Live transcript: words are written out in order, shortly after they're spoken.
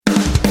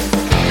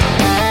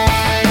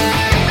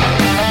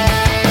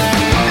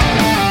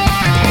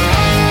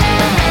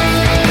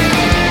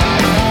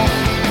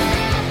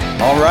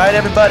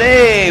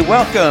everybody.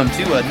 Welcome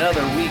to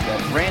another week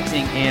of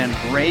Ranting and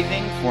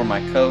Raving. For my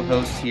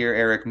co-host here,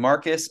 Eric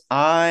Marcus,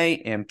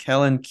 I am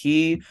Kellen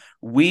Key.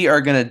 We are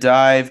going to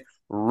dive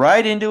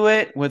right into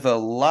it with a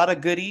lot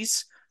of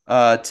goodies.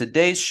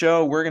 Today's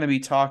show, we're going to be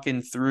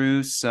talking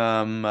through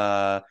some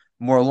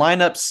more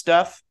lineup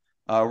stuff.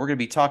 We're going to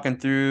be talking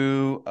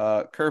through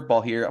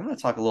curveball here. I'm going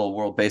to talk a little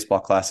World Baseball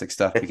Classic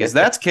stuff because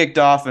that's kicked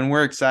off and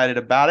we're excited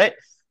about it.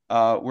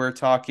 We're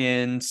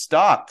talking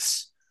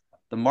stocks.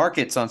 The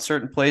markets on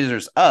certain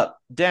players up,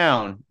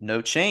 down,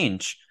 no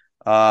change.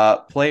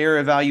 Player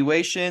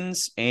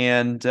evaluations,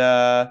 and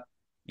we're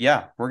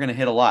going to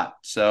hit a lot.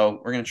 So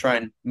we're going to try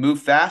and move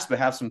fast, but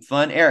have some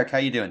fun. Eric, how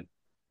you doing?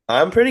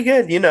 I'm pretty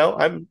good.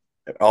 I'm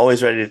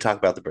always ready to talk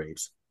about the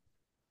Braves.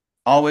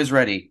 Always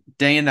ready,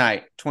 day and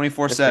night,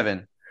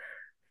 24/7.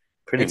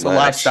 Pretty It's a much.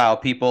 lifestyle,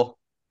 people.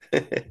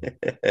 It's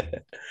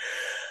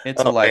a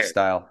Oh man.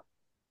 lifestyle.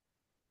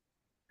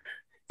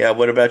 Yeah,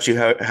 what about you?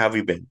 How have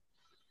you been?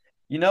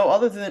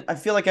 Other than I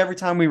feel like every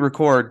time we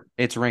record,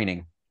 it's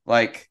raining.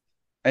 Like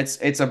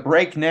it's a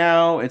break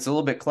now. It's a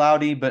little bit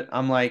cloudy, but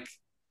I'm like,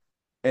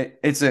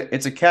 it's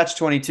a catch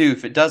 22.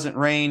 If it doesn't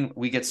rain,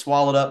 we get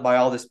swallowed up by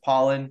all this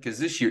pollen because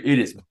this year it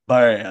is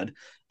bad.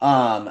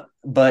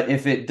 But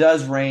if it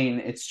does rain,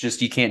 it's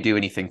just you can't do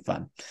anything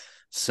fun.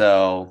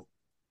 So,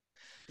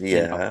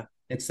 Yeah.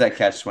 it's that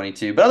catch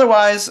 22. But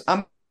otherwise,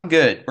 I'm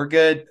good. We're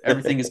good.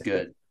 Everything is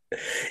good.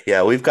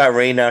 Yeah, we've got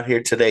rain out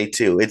here today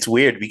too. It's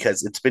weird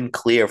because it's been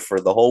clear for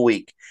the whole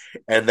week.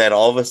 And then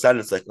all of a sudden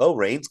it's like, oh,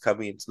 rain's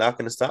coming. It's not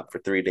going to stop for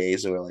 3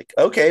 days. And we're like,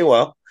 okay,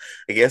 well,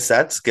 I guess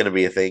that's going to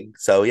be a thing.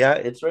 So yeah,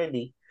 it's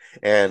rainy.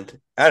 And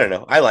I don't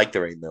know. I like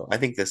the rain though. I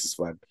think this is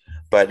fun.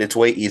 But it's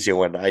way easier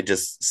when I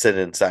just sit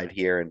inside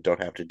here and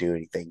don't have to do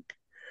anything.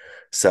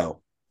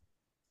 So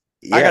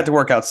I got yeah. to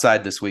work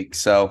outside this week,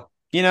 so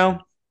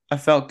I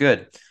felt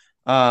good.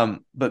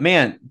 But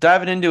man,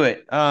 diving into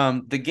it,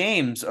 the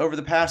games over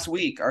the past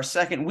week, our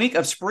second week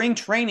of spring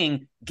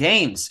training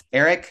games,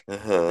 Eric, they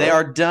Uh-huh.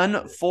 are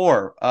done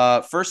for.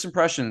 First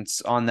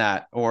impressions on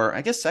that, or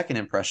I guess second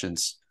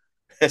impressions.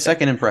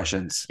 Second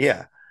impressions.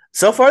 Yeah.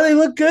 So far they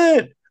look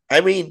good.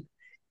 I mean,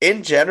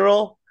 in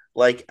general,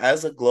 like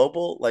as a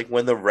global, like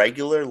when the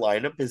regular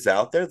lineup is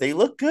out there, they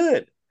look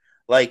good.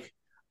 Like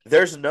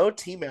there's no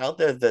team out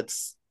there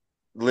that's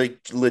like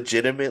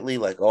legitimately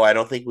like, oh, I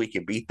don't think we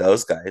can beat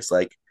those guys.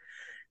 Like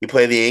you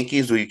play the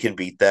Yankees, we can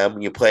beat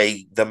them. You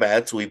play the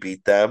Mets, we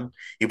beat them.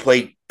 You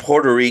play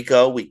Puerto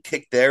Rico, we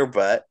kick their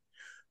butt.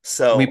 We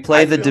So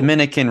play I the feel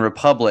Dominican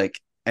Republic,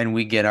 and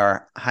we get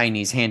our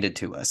heinies handed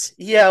to us.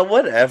 yeah,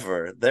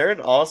 whatever. They're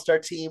an all-star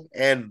team,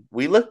 and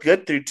we look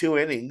good through 2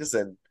 innings,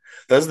 and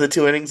those are the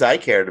 2 innings I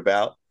cared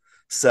about.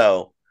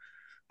 So,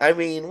 I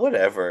mean,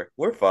 whatever.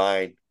 We're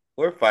fine.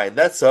 We're fine.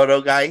 That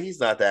Soto guy, he's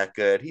not that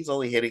good. He's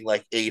only hitting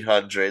like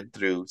 800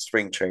 through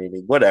spring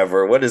training.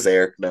 Whatever. What does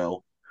Eric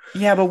know?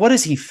 Yeah, but what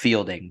is he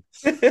fielding?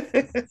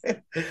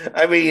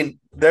 I mean,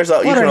 you What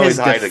can are always his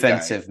hide a guy.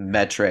 defensive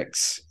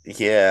metrics?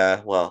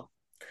 Yeah, well,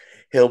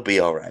 he'll be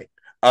all right.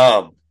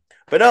 Um,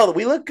 but no,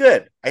 we look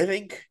good. I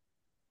think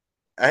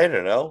I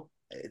don't know.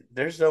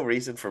 There's no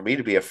reason for me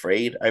to be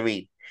afraid. I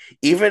mean,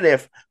 even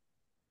if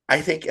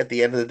I think at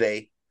the end of the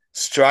day,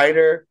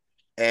 Strider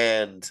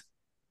and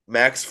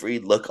Max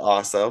Fried look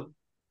awesome.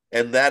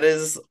 And that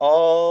is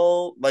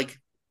all like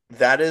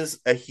that is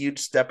a huge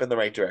step in the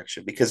right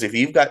direction because if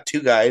you've got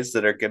two guys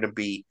that are going to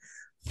be,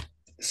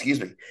 excuse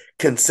me,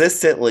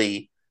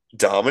 consistently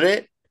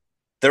dominant,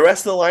 the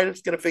rest of the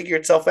lineup's going to figure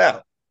itself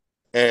out.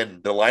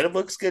 And the lineup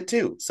looks good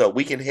too. So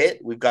we can hit.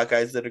 We've got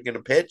guys that are going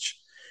to pitch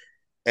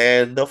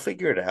and they'll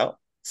figure it out.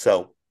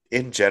 So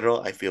in general,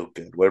 I feel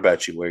good. What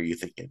about you? What are you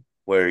thinking?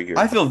 What are your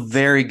I feel thoughts?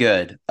 very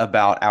good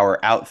about our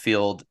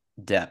outfield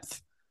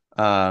depth.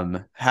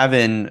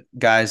 Having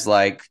guys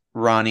like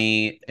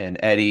Ronnie and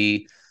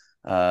Eddie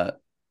uh,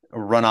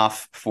 run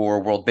off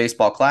for World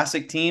Baseball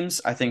Classic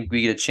teams, I think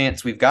we get a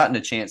chance. We've gotten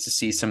a chance to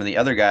see some of the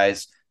other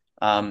guys,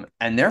 and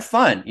they're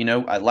fun.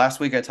 Last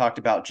week I talked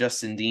about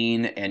Justin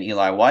Dean and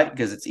Eli White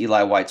because it's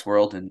Eli White's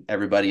world and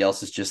everybody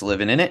else is just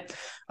living in it.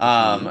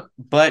 Mm-hmm.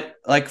 But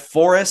like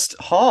Forrest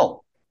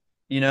Hall,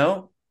 you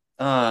know,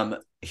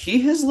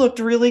 he has looked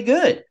really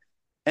good.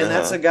 And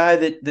that's a Uh-huh.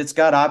 guy that's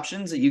got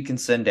options that you can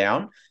send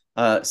down.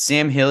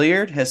 Sam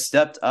Hilliard has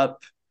stepped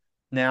up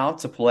now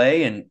to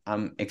play, and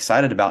I'm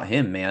excited about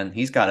him, man.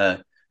 He's got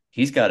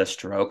a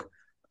stroke.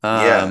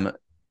 Yeah. Um,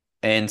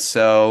 and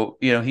so,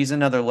 he's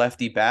another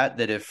lefty bat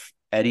that if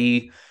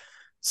Eddie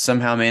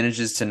somehow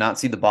manages to not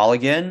see the ball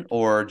again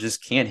or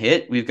just can't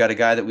hit, we've got a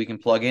guy that we can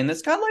plug in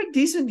that's got like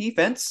decent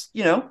defense.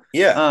 Yeah.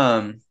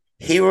 Um,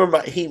 He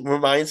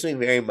reminds me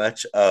very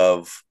much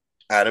of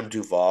Adam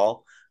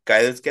Duvall,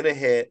 guy that's gonna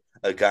hit,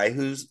 a guy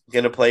who's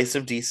gonna play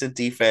some decent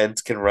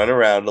defense, can run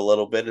around a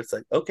little bit. It's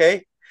like,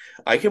 okay,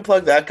 I can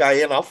plug that guy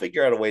in. I'll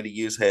figure out a way to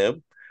use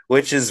him,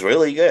 which is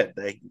really good.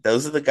 Like,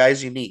 those are the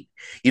guys you need.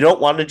 You don't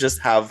want to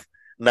just have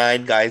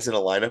 9 guys in a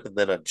lineup and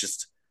then a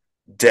just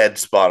dead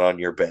spot on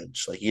your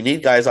bench. Like you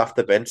need guys off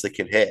the bench that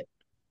can hit.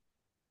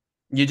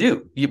 You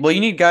do. Well, you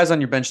need guys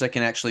on your bench that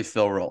can actually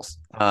fill roles.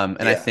 And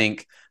I Yeah.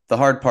 think the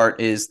hard part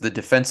is the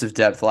defensive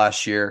depth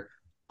last year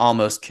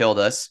almost killed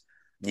us,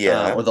 or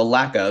Yeah. the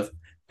lack of.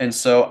 And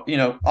so,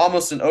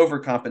 almost an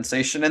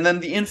overcompensation. And then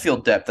the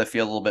infield depth, I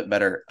feel a little bit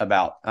better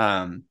about.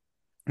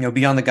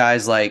 Beyond the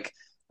guys like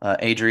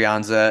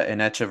Adrianza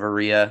and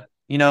Echeverria,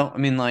 I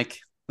mean, like,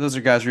 those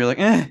are guys where you're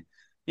like,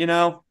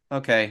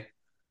 okay,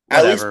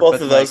 At least whatever. both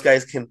But of those like,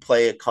 guys can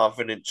play a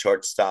confident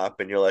shortstop,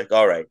 and you're like,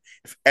 all right,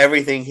 if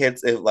everything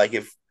hits,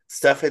 if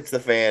stuff hits the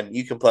fan,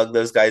 you can plug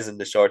those guys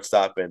into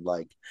shortstop and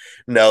like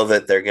know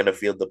that they're gonna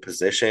field the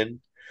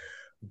position.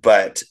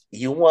 But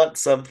you want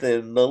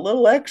something a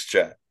little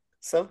extra,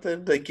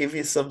 something to give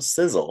you some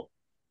sizzle,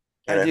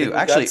 I and I do think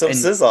we got actually. some And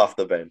sizzle off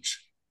the bench.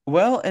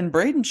 and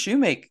Braden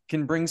Shoemake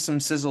can bring some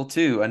sizzle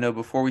too. I know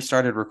before we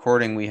started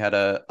recording, we had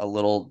a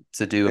little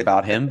to do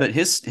about him, but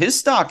his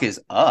stock is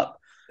up.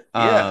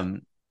 Yeah.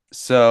 Um,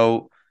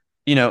 so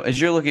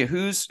as you're looking at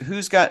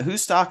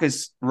whose stock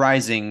is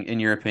rising in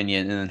your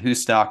opinion, and then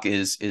whose stock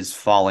is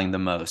falling the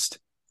most.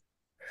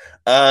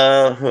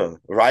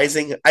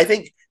 Rising. I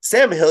think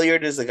Sam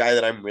Hilliard is a guy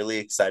that I'm really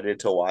excited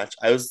to watch.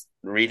 I was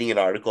reading an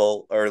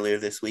article earlier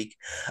this week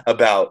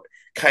about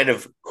kind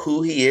of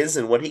who he is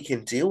and what he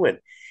can do. And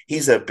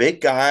he's a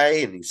big guy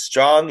and he's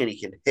strong and he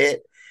can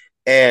hit.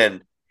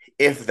 And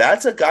if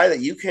that's a guy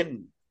that you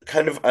can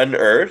kind of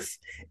unearth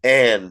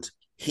and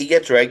he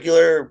gets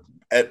regular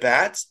at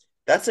bats,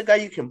 that's a guy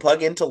you can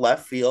plug into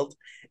left field.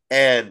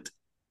 And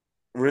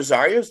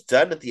Rosario's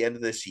done at the end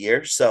of this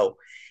year. So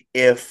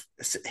if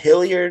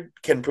Hilliard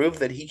can prove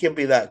that he can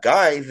be that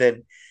guy,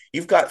 then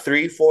you've got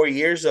 3, 4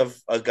 years of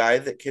a guy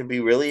that can be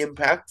really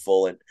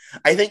impactful. And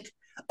I think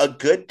a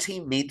good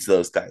team needs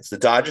those guys. The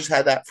Dodgers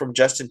had that from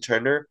Justin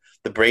Turner.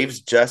 The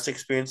Braves just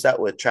experienced that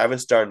with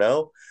Travis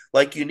d'Arnaud.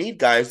 Like you need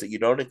guys that you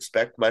don't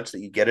expect much, that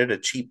you get at a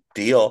cheap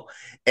deal,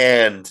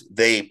 and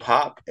they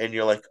pop, and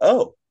you're like,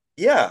 oh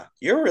yeah,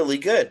 you're really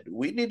good.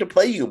 We need to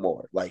play you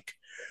more. Like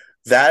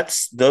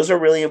those are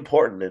really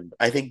important, and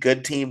I think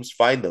good teams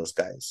find those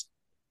guys.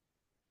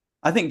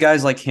 I think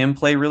guys like him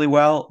play really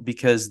well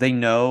because they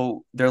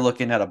know they're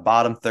looking at a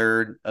bottom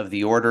third of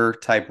the order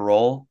type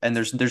role, and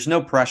there's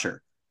no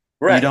pressure.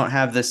 You Right. don't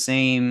have the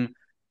same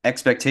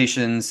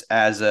expectations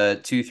as a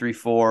 2, 3,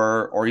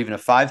 4, or even a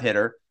five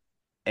hitter.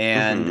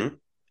 And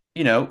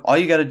Mm-hmm. all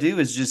you got to do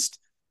is just,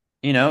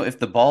 if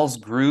the ball's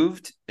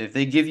grooved, if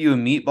they give you a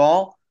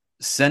meatball,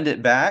 send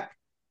it back,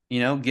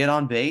 get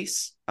on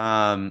base,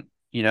 and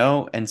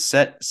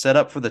set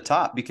up for the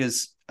top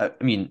because I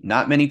mean,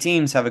 not many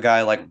teams have a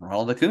guy like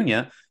Ronald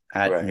Acuna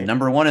at Right.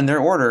 number one in their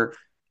order.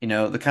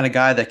 The kind of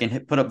guy that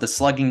can put up the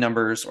slugging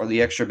numbers or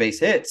the extra base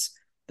hits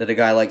that a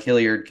guy like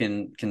Hilliard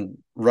can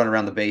run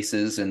around the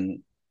bases and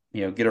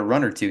get a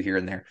run or two here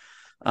and there.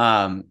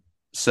 Um,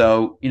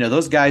 so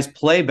those guys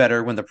play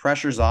better when the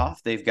pressure's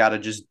off. They've got to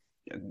just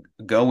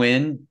go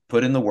in,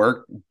 put in the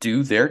work,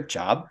 do their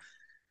job,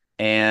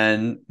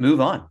 and move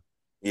on.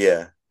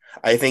 Yeah.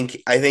 I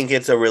think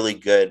it's really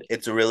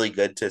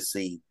good to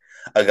see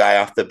a guy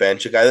off the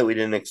bench, a guy that we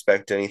didn't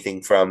expect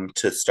anything from,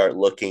 to start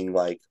looking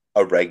like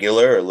a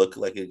regular or look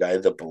like a guy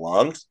that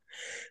belongs,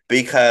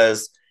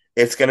 because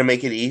it's going to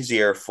make it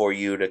easier for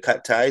you to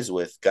cut ties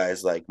with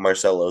guys like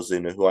Marcelo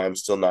Ozuna, who I'm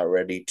still not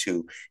ready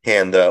to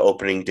hand the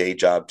opening day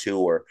job to,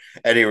 or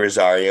Eddie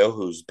Rosario,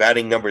 who's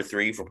batting number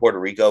 3 for Puerto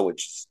Rico,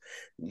 which is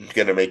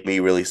going to make me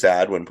really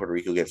sad when Puerto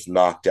Rico gets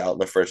knocked out in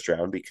the first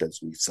round because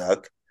we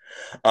suck.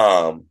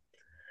 Um,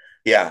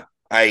 yeah,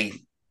 I'm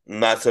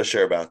not so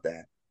sure about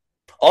that.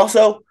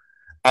 Also,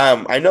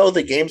 I know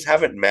the games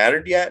haven't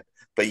mattered yet,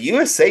 but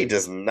USA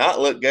does not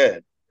look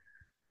good.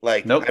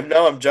 Like, I Nope.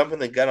 know I'm jumping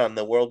the gun on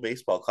the World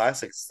Baseball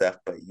Classic stuff,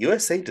 but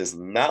USA does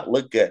not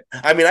look good.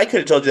 I mean, I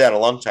could have told you that a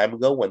long time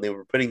ago when they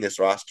were putting this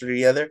roster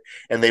together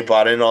and they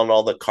bought in on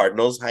all the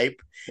Cardinals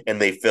hype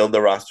and they filled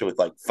the roster with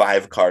like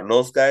 5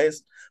 Cardinals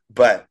guys,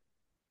 but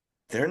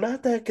they're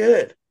not that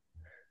good.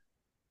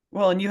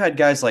 Well, and you had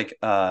guys like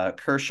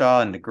Kershaw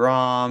and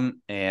DeGrom,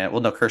 and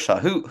well, no, Kershaw.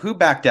 Who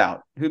backed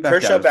out? Who backed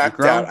out? Kershaw It was backed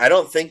out. DeGrom. I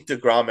don't think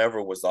DeGrom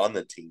ever was on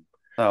the team,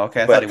 Oh,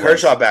 okay. I thought but he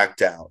Kershaw was.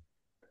 backed out.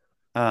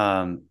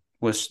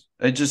 Was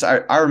it just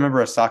I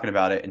remember us talking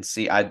about it and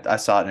see I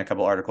saw it in a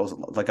couple articles.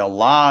 Like a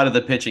lot of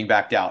the pitching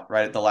backed out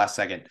right at the last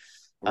second.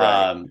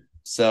 Right.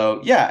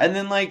 So yeah, and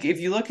then like if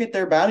you look at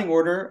their batting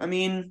order, I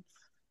mean,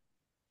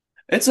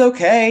 it's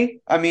okay.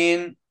 I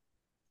mean,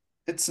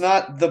 it's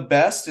not the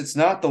best, it's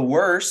not the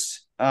worst.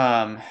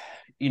 And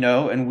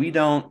we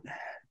don't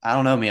I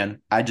don't know,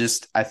 man. I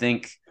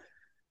think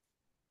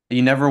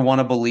you never want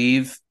to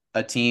believe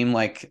a team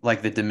like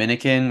the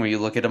Dominican where you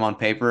look at them on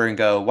paper and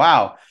go,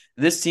 "Wow,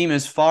 this team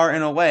is far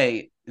and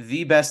away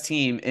the best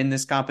team in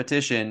this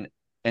competition,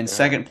 and Uh-huh.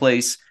 second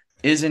place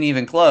isn't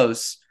even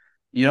close."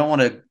 You don't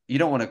want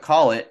to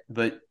call it,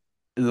 but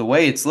the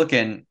way it's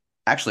looking,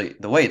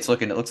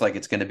 it looks like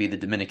it's going to be the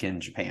Dominican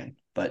and Japan.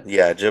 But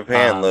Yeah,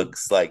 Japan um,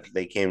 looks like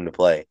they came to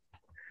play.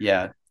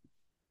 yeah,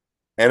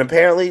 And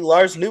apparently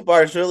Lars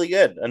Nootbaar is really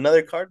good.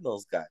 Another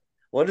Cardinals guy.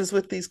 What is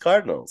with these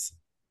Cardinals?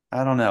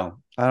 I don't know.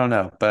 I don't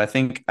know, but I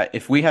think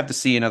if we have to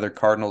see another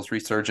Cardinals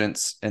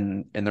resurgence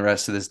in the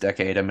rest of this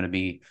decade, I'm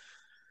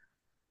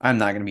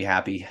not going to be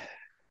happy.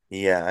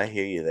 Yeah, I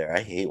hear you there.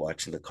 I hate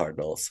watching the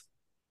Cardinals.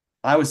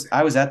 I was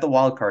at the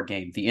wild card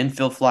game, the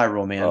infield fly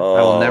rule, man.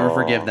 I will never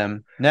forgive Oh,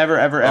 them. Never,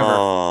 ever, ever.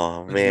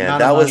 oh Because the man,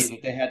 amount of that money was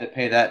that they had to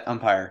pay that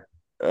umpire.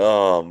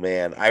 oh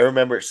man. I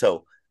remember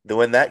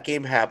when that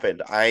game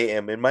happened, I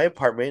am in my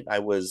apartment. I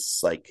was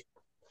like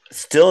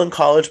still in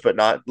college, but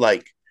not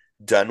like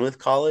done with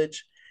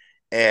college.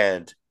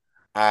 And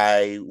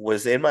I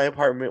was in my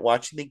apartment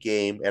watching the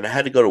game, and I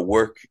had to go to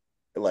work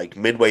like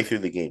midway through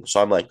the game.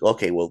 So I'm like,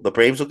 okay, well, the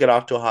Braves will get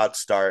off to a hot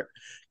start.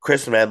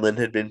 Chris Manlin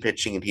had been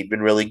pitching, and he'd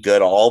been really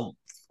good all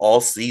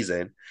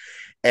season,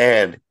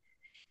 and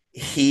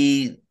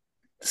he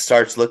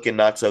starts looking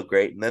not so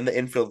great. And then the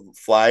infield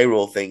fly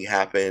rule thing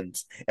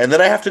happens, and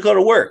then I have to go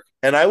to work,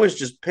 and I was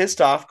just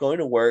pissed off going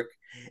to work,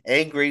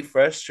 angry,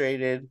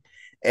 frustrated.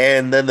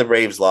 And then the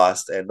Braves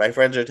lost, and my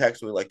friends are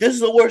texting me like, "This is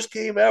the worst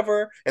game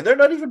ever," and they're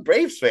not even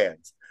Braves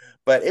fans.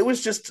 But it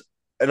was just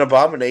an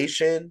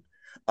abomination.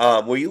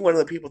 Were you one of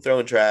the people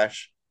throwing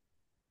trash?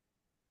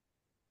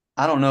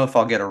 I don't know if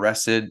I'll get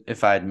arrested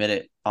if I admit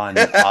it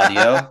on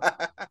audio,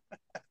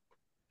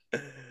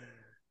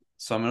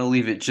 so I'm going to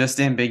leave it just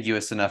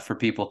ambiguous enough for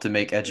people to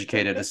make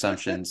educated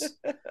assumptions.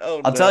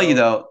 Oh I'll tell you no.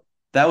 though,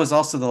 that was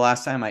also the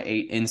last time I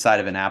ate inside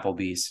of an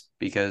Applebee's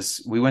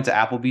because we went to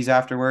Applebee's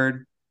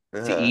afterward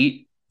to Uh-huh.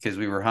 eat because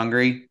we were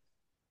hungry,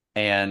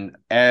 and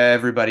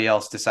everybody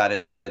else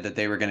decided that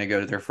they were going to go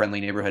to their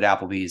friendly neighborhood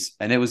Applebee's,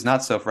 and it was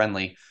not so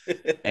friendly.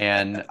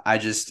 And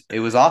it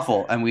was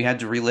awful, and we had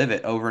to relive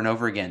it over and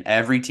over again.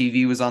 Every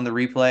TV was on the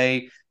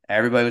replay.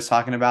 Everybody was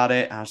talking about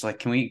it. I was like,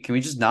 can we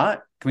just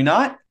not? Can we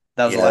not?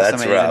 That was the Yeah, last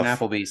time that's I ate at an rough.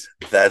 Applebee's.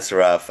 That's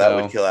rough. That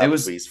would So kill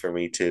Applebee's for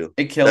me too.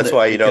 it killed That's it.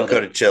 why you It don't killed go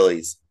it. to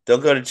Chili's.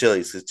 Don't go to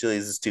Chili's because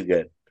Chili's is too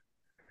good.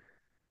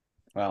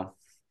 Well,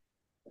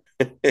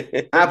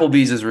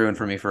 Applebee's is ruined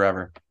for me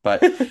forever.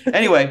 But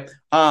anyway,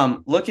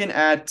 looking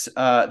at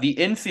the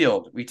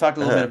infield, we talked a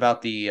little bit Uh-huh.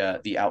 about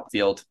the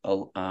outfield.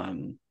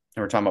 And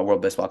we're talking about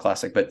World Baseball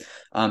Classic, but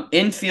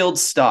infield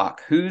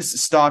stock.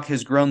 Whose stock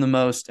has grown the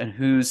most, and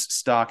whose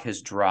stock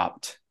has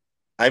dropped?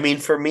 I mean,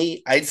 for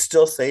me, I'd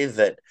still say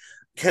that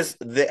because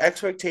the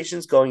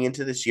expectations going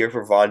into this year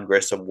for Vaughn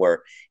Grissom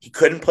were he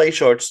couldn't play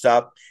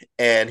shortstop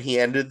and he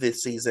ended the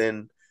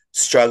season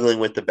struggling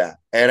with the bat.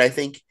 And I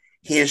think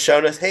he has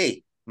shown us,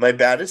 hey, my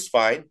bat is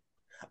fine.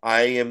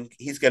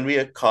 He's going to be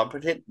a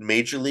competent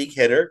major league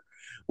hitter,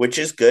 which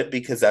is good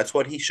because that's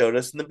what he showed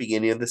us in the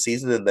beginning of the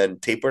season and then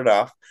tapered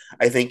off.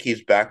 I think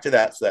he's back to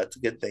that, so that's a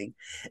good thing.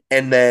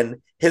 And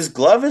then his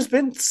glove has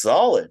been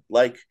solid.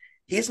 Like,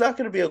 he's not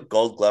going to be a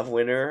gold glove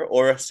winner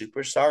or a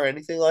superstar or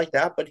anything like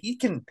that, but he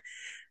can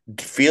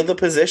feel the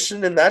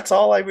position, and that's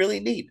all I really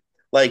need.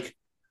 Like,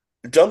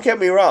 don't get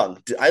me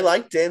wrong. I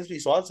like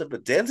Dansby Swanson,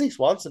 but Dansby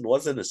Swanson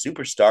wasn't a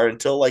superstar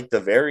until like the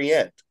very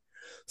end.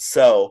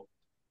 So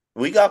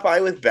we got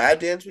by with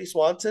bad Dansby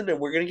Swanson, and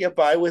we're gonna get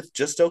by with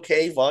just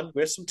okay Vaughn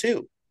Grissom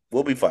too.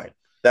 We'll be fine.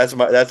 That's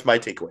my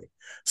takeaway.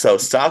 So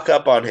stock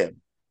up on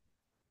him.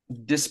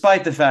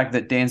 Despite the fact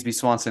that Dansby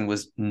Swanson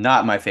was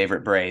not my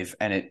favorite Brave,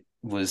 and it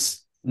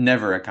was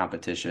never a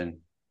competition,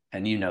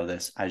 and you know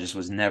this, I just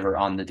was never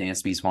on the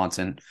Dansby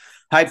Swanson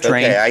hype It's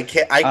okay.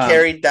 train. I Um,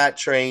 carried that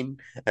train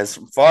as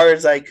far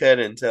as I could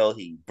until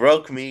he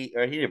broke me,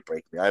 or he didn't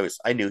break me.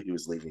 I knew he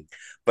was leaving,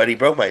 but he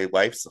broke my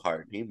wife's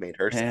heart. He made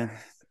her sad. and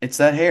it's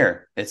that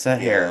hair. It's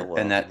that Yeah, hair and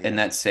well, yeah.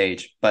 that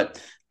sage.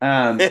 But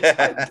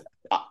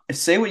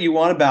say what you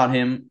want about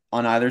him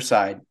on either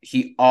side.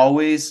 He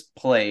always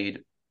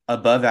played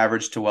above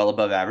average to well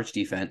above average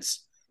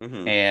defense.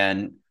 hmm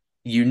And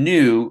you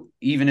knew,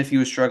 even if he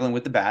was struggling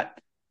with the bat,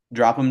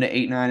 drop him to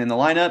 8-9 in the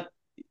lineup,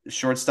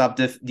 shortstop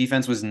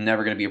defense was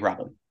never going to be a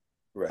problem.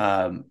 Right.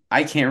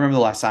 I can't remember the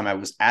last time I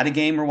was at a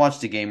game or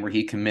watched a game where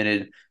he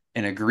committed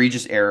an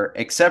egregious error,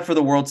 except for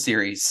the World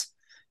Series.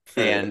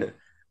 And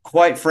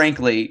quite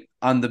frankly,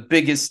 on the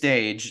biggest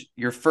stage,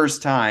 your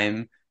first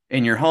time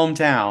in your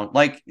hometown,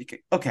 like,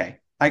 okay,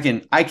 I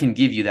can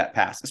give you that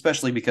pass,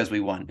 especially because we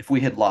won. If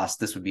we had lost,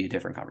 this would be a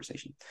different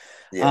conversation.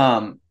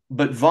 Yeah.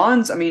 But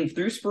Vaughn's, I mean,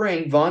 through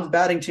spring, Vaughn's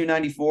batting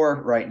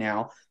 294 right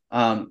now.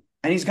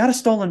 And he's got a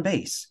stolen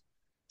base.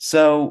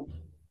 So,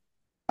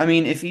 I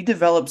mean, if he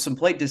develops some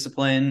plate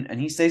discipline and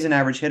he stays an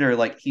average hitter,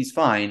 like, he's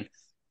fine.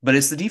 But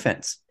it's the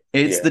defense.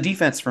 It's Yeah. the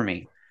defense for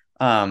me.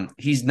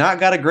 He's not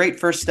got a great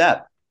first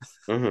step,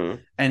 hmm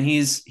and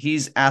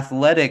he's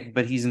athletic,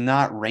 but he's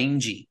not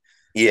rangy.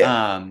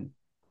 Yeah. Um,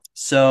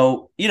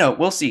 so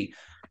we'll see.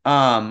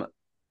 Um,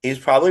 He's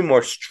probably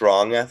more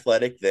strong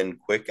athletic than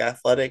quick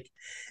athletic.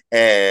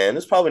 And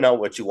it's probably not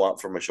what you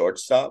want from a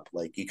shortstop.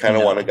 Like you kind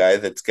of want a no, guy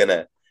that's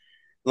gonna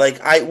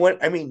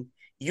I mean,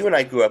 you and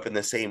I grew up in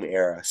the same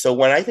era. So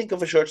when I think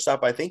of a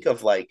shortstop, I think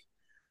of like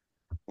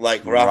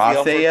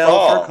Rafael Raphael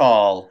for Furcal,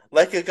 call.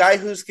 like a guy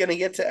who's gonna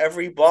get to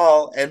every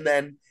ball and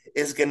then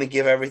is gonna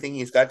give everything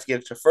he's got to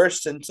get to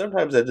first. And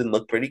sometimes that didn't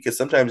look pretty because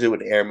sometimes it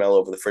would airmail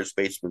over the first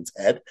baseman's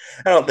head.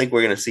 I don't think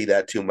we're gonna see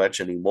that too much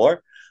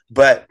anymore.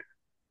 But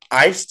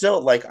I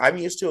still like I'm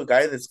used to a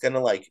guy that's gonna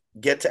like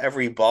get to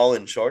every ball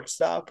in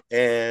shortstop,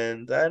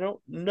 and I don't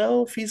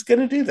know if he's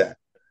gonna do that.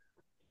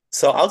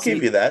 So I'll give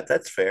you See, that.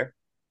 That's fair.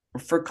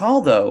 for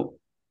Call though,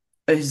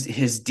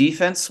 his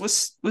defense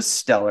was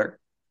stellar.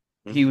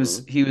 Hmm. He was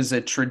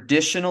a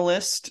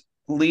traditionalist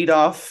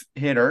leadoff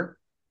hitter,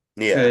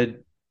 Yeah,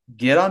 could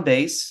get on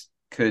base,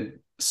 could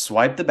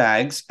swipe the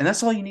bags, and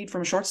that's all you need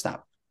from a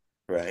shortstop.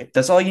 right.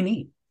 That's all you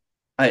need.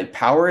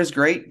 Power is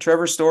great,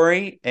 Trevor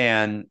Story,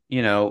 and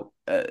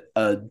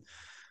a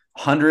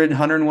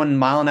 101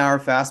 mile an hour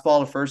fastball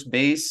to first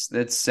base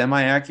that's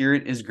semi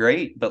accurate is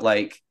great. But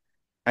like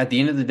at the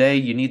end of the day,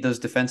 you need those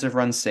defensive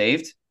runs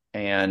saved,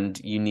 and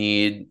you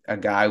need a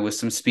guy with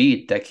some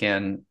speed that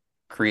can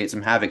create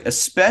some havoc,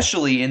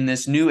 especially in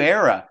this new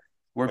era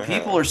where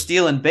people Uh-huh. are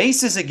stealing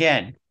bases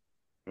again.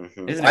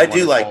 Isn't I it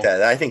do like wonderful?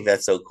 that. I think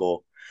that's so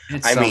cool.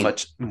 It's I so mean,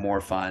 much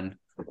more fun.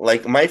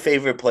 like my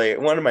favorite player,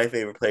 one of my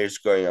favorite players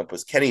growing up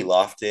was Kenny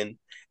Lofton,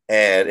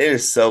 and it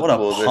is so What a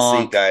cool to see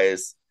punk.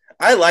 guys.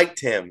 I liked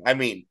him. I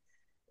mean,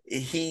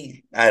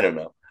 I don't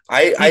know.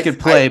 He could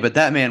play, but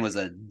that man was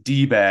a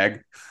D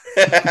bag.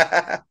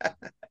 I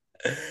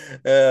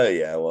oh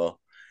yeah, well,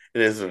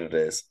 it is what it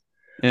is.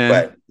 Yeah.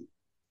 But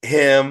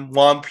him,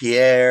 Juan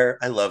Pierre,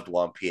 I loved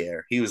Juan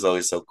Pierre. He was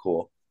always so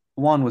cool.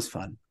 Juan was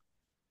fun.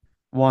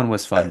 Juan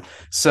was Uh, fun.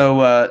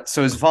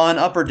 So is Vaughn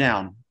up or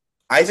down?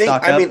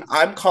 Stock I mean, up.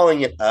 I'm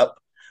calling it up,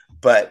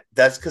 but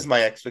that's because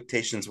my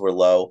expectations were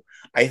low.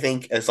 I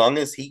think as long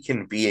as he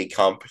can be a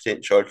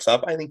competent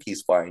shortstop, I think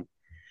he's fine.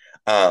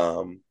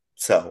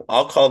 So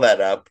I'll call that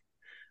up.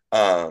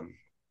 Um,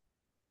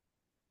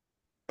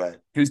 but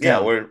Who's yeah,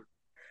 down? we're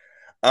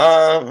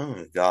oh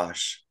my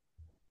gosh.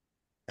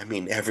 I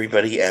mean,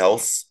 everybody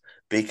else.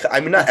 Because I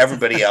mean, not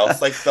everybody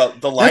else. Like the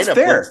That's lineup looks.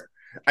 fair.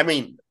 I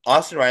mean,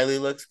 Austin Riley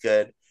looks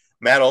good.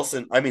 Matt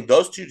Olson. I mean,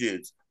 those two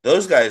dudes.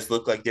 Those guys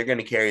look like they're going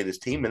to carry this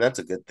team, and that's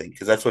a good thing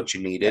because that's what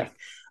you Yeah. needed.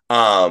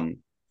 Um,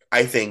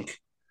 I think.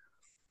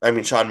 I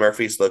mean, Sean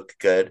Murphy's looked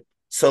good.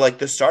 So like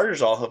the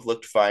starters all have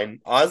looked fine.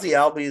 Ozzy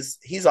Albies,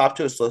 he's off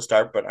to a slow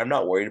start, but I'm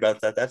not worried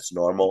about that. That's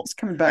normal. He's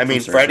coming I back from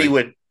mean,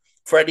 surgery.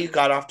 Freddie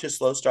got off to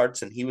slow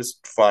starts and he was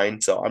fine,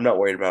 so I'm not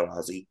worried about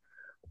Ozzy.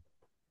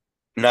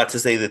 Not to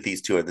say that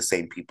these two are the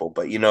same people,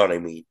 but you know what I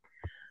mean.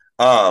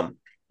 Um,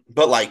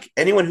 but like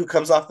anyone who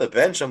comes off the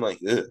bench, I'm like,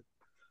 ugh.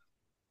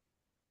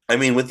 I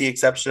mean, with the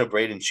exception of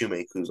Braden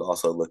Shoemake, who's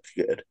also looked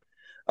good.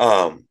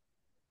 Um,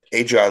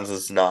 Adrian's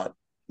is not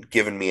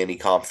giving me any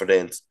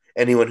confidence.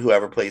 Anyone who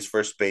ever plays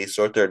first base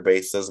or third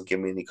base doesn't give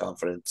me any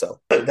confidence. So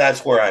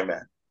that's where I'm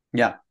at.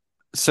 Yeah.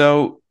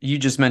 So you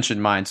just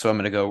mentioned mine, so I'm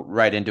going to go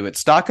right into it.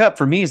 Stock up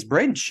for me is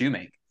Braden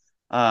Shoemake.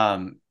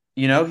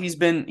 He's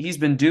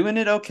been doing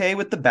it okay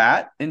with the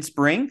bat in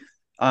spring.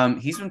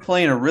 He's been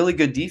playing a really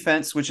good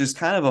defense, which is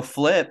kind of a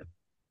flip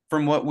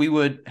from what we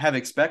would have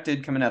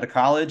expected coming out of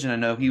college. And I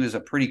know he was a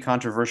pretty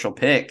controversial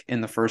pick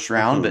in the first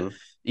round, but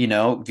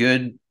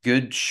Mm-hmm.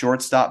 good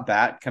shortstop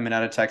bat coming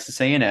out of Texas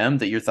A&M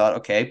that you thought,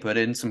 okay, put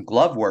in some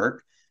glove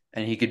work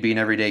and he could be an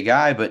everyday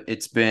guy. But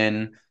it's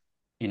been,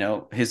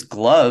 his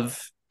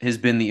glove has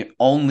been the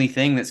only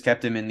thing that's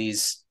kept him in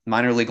these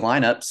minor league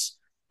lineups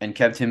and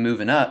kept him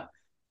moving up.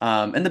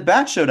 And the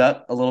bat showed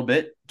up a little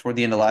bit toward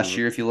the end of last Mm-hmm.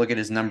 year. If you look at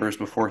his numbers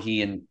before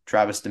he and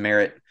Travis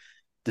Demeritte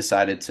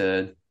decided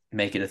to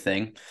make it a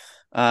thing,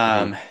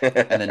 and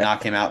then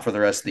knock him out for the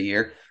rest of the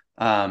year.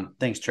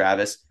 Thanks,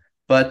 Travis.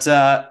 But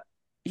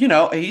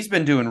he's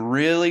been doing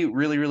really,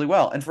 really, really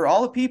well. And for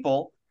all the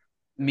people,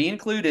 me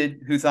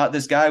included, who thought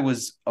this guy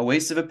was a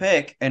waste of a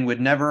pick and would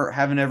never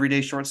have an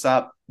everyday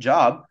shortstop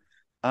job,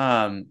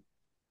 um,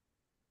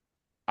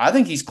 I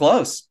think he's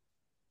close.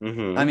 I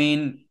Mm-hmm.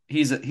 mean,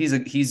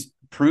 he's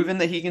proven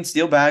that he can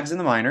steal bags in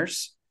the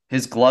minors.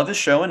 His glove is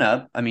showing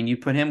up. I mean, you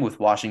put him with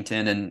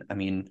Washington, and I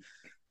mean,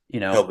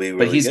 He'll be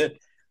but really good.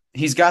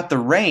 he's got the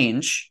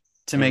range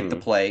to make the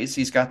Mm-hmm. plays.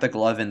 He's got the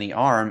glove in the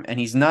arm, and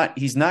he's not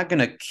going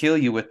to kill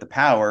you with the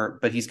power,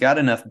 but he's got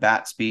enough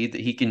bat speed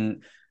that he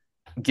can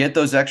get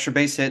those extra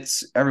base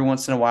hits every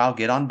once in a while,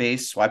 get on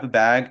base, swipe a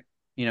bag.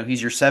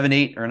 He's your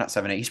 7-8 or not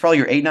 7-8. He's probably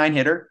your 8-9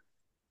 hitter,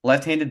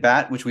 left-handed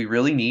bat, which we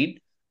really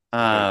need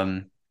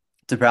Mm-hmm.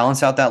 to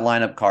balance out that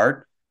lineup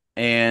card.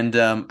 And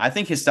I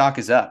think his stock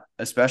is up,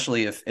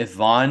 especially if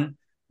Vaughn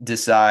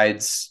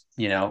decides,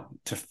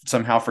 to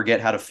somehow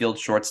forget how to field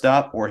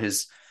shortstop, or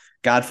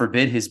God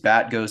forbid, his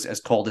bat goes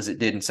as cold as it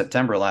did in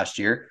September last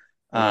year.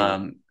 Mm-hmm.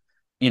 Um,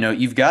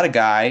 you've got a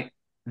guy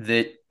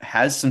that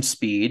has some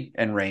speed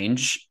and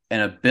range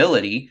and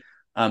ability,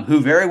 who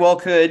very well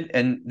could,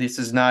 and this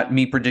is not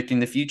me predicting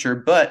the future,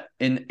 but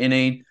in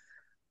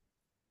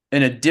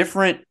a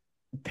different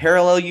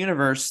parallel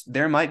universe,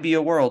 there might be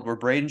a world where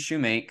Braden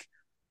Shoemake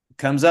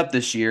comes up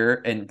this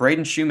year, and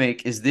Braden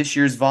Shoemake is this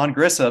year's Vaughn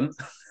Grissom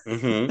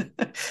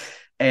Mm-hmm.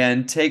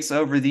 and takes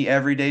over the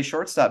everyday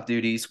shortstop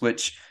duties,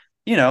 which,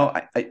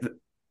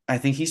 I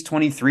think he's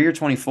 23 or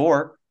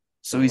 24.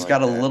 So Something he's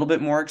got like a that. little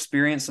bit more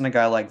experience than a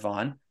guy like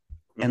Vaughn.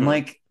 And Mm-hmm.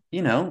 like,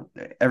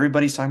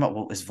 everybody's talking about,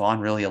 well, is Vaughn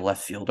really a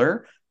left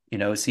fielder?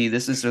 Is he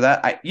this or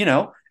that?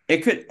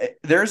 it could.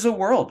 There's a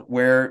world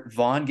where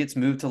Vaughn gets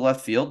moved to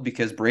left field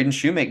because Braden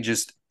Shoemake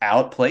just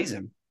outplays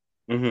him.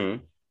 Mm-hmm. Yeah.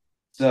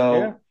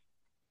 So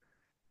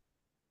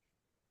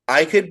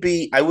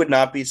I would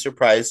not be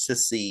surprised to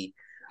see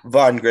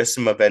Von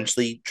Grissom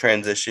eventually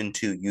transition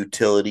to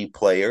utility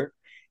player.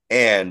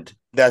 And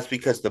that's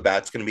because the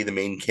bat's going to be the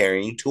main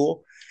carrying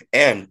tool.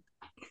 And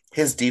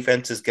his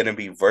defense is going to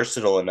be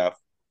versatile enough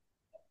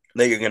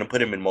that you're going to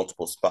put him in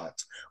multiple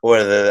spots,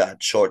 whether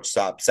that's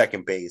shortstop,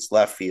 second base,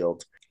 left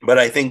field. But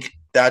I think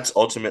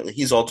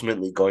he's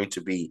ultimately going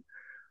to be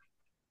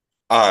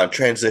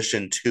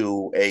transition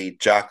to a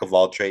jack of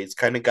all trades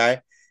kind of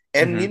guy.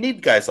 And you mhm.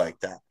 need guys like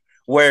that.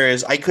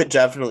 Whereas I could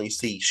definitely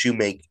see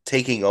Shoemake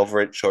taking over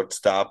at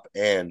shortstop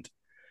and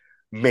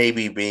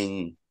maybe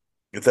being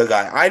the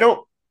guy. I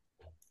don't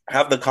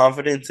have the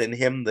confidence in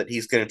him that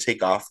he's going to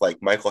take off like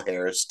Michael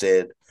Harris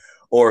did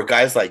or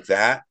guys like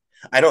that.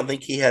 I don't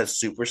think he has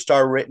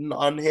superstar written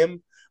on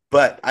him,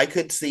 but I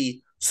could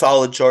see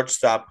solid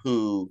shortstop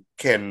who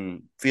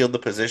can field the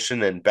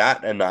position and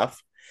bat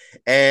enough.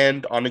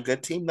 And on a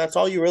good team, that's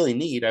all you really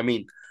need. I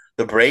mean,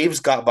 the Braves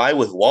got by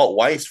with Walt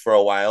Weiss for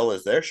a while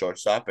as their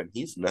shortstop, and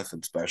he's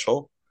nothing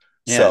special.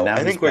 Yeah, So now I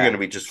he's think we're going to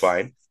back. be just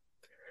fine.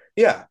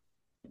 Yeah.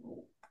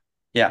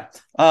 Yeah.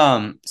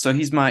 So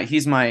he's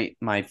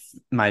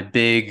my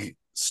big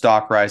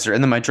stock riser,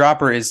 and then my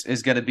dropper is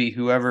going to be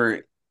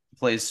whoever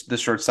plays the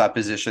shortstop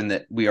position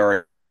that we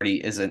already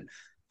isn't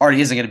going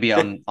to be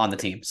on the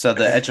team. So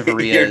the Your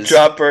Echeverias,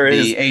 dropper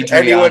is the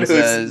anyone who's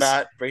Adrianzas,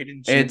 not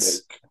Braden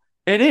it's Shoemake.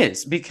 it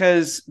is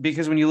because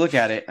when you look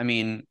at it, I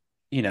mean,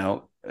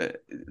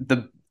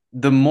 the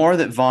the more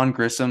that Vaughn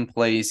Grissom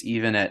plays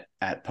even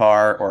at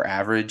par or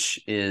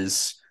average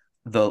is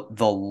the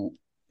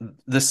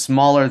the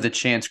smaller the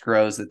chance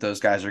grows that those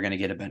guys are going to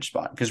get a bench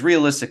spot. Because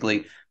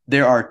realistically,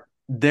 there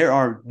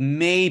are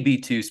maybe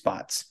two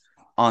spots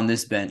on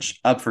this bench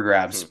up for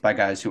grabs Mm-hmm. by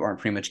guys who aren't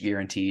pretty much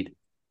guaranteed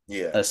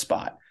Yeah. a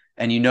spot.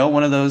 And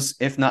one of those,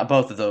 if not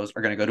both of those,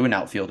 are going to go to an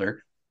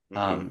outfielder.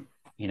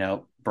 Mm-hmm.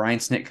 Brian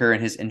Snitker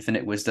and his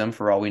infinite wisdom,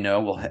 for all we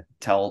know, will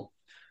tell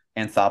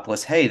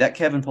Anthopoulos, hey, that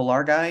Kevin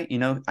Pillar guy,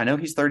 I know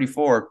he's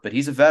 34, but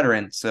he's a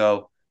veteran,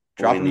 so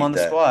We drop him on need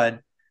the that. squad.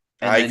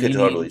 And I then could you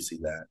totally need see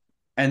that.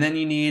 and then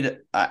you need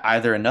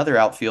either another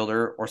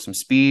outfielder or some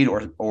speed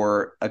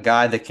or a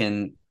guy that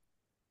can,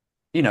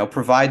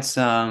 provide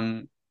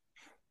some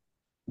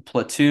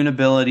platoon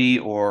ability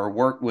or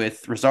work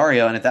with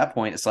Rosario. And at that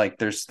point, it's like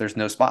there's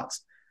no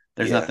spots.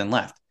 There's Yeah. nothing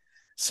left.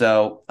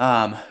 So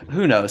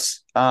who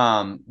knows?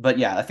 But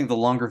yeah, I think the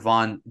longer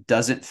Vaughn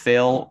doesn't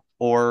fail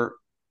or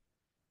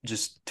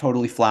just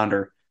totally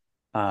flounder,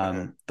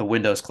 Uh-huh. the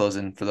window's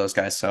closing for those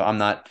guys. So I'm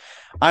not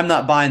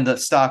buying the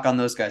stock on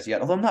those guys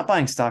yet. Although I'm not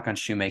buying stock on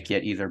Shoemake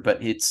yet either. But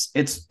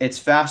it's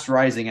fast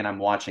rising and I'm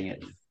watching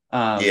it.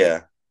 Um,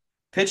 Yeah.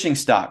 Pitching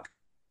stock.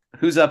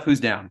 Who's up? Who's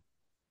down?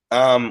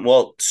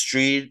 Well,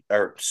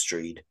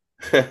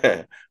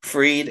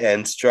 Freed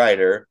and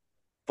Strider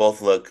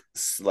both look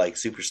like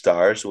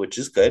superstars, which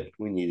is good.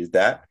 We needed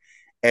that.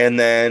 And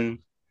then,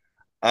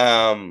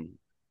 um,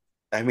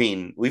 I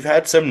mean, we've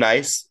had some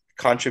nice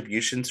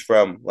contributions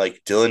from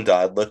like Dylan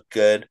Dodd looked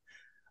good.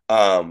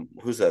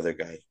 Who's the other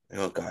guy?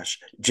 Oh gosh,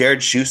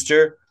 Jared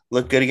Schuster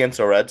looked good against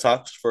the Red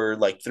Sox for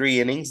like 3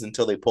 innings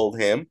until they pulled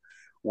him,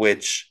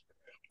 which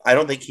I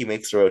don't think he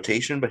makes the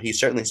rotation, but he's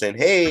certainly saying,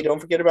 "Hey, don't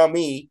forget about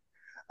me."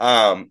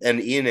 And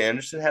Ian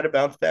Anderson had a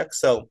bounce back,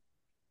 so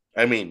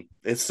I mean,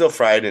 it's still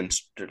Fried and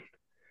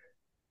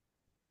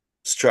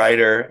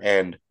Strider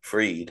and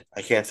Freed.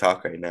 I can't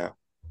talk right now,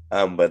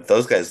 but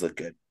those guys look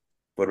good.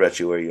 What about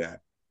you? Where are you at?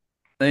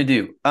 They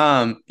do.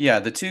 Yeah,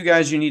 the two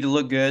guys you need to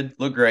look good,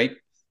 look great.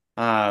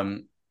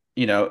 Um,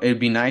 it'd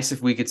be nice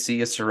if we could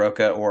see a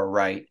Soroka or a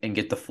Wright and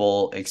get the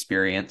full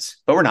experience,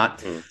 but we're not.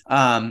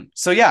 Mm-hmm.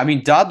 So yeah, I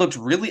mean, Dodd looked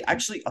really,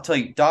 actually, I'll tell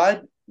you,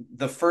 Dodd,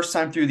 the first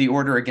time through the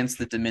order against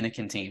the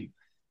Dominican team,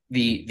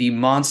 the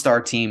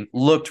Monstar team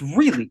looked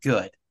really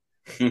good.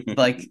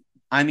 Like,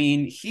 I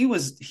mean, he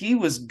was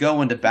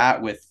going to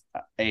bat with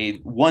a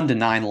 1 to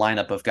 9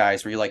 lineup of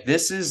guys where you're like,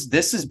 this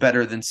is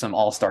better than some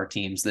all-star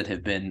teams that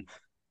have been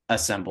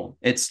assembled.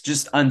 It's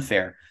just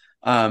unfair.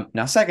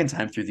 Now, second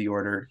time through the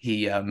order,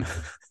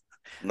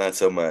 Not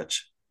so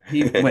much.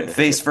 he went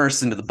face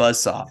first into the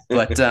buzzsaw.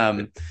 But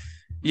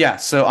yeah,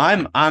 so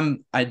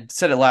I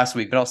said it last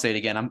week, but I'll say it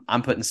again.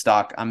 I'm putting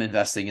stock. I'm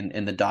investing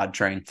in the Dodd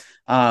train.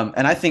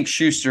 And I think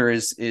Schuster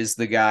is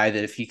the guy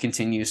that if he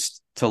continues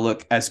to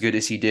look as good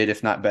as he did,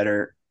 if not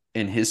better,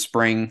 in his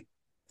spring,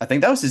 I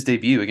think that was his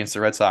debut against the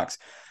Red Sox.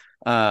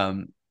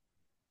 Um,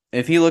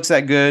 if he looks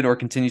that good or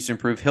continues to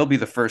improve, he'll be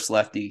the first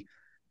lefty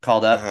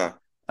called Uh up. huh.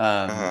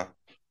 Uh Um, huh.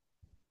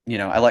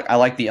 I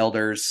like the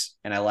Elders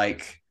and I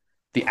like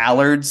the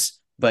Allards,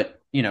 but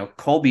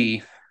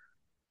Colby,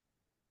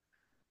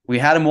 we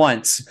had him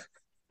once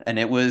and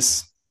it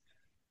was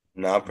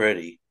Not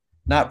pretty.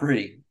 not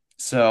pretty.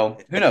 So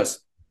who knows?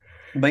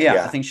 But yeah, I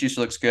Yeah. think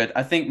Schuster looks good.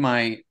 I think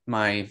my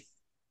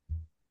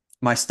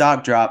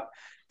stock drop,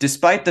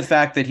 despite the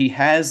fact that he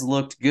has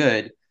looked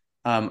good,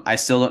 I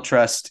still don't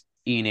trust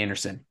Ian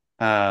Anderson.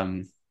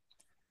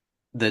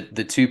 the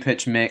two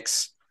pitch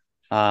mix.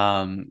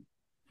 Um,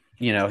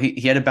 he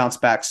had a bounce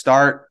back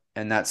start,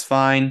 and that's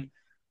fine.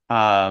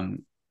 Um,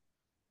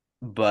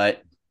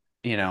 but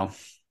you know,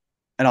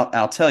 and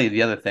I'll tell you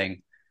the other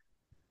thing.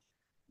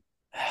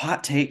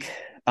 Hot take.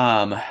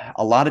 A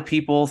lot of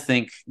people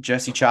think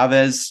Jesse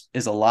Chavez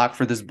is a lock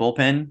for this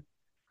bullpen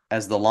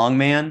as the long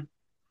man.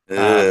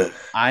 Ugh.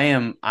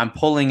 I'm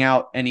pulling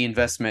out any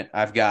investment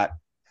I've got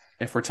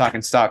if we're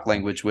talking stock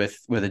language with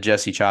a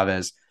Jesse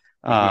Chavez.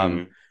 Um,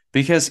 Hmm.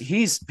 because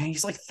he's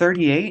like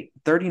 38,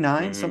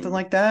 39, something Hmm.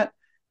 like that.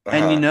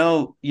 And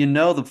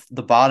Uh-huh.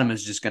 the bottom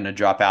is just going to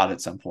drop out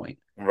at some point.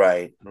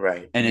 Right,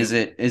 right. And is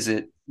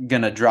it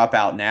going to drop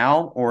out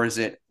now, or is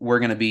it we're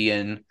going to be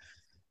in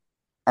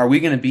are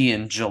we going to be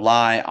in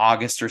July,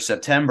 August, or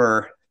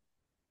September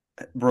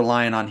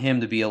relying on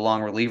him to be a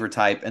long reliever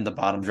type and the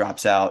bottom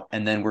drops out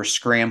and then we're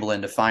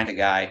scrambling to find a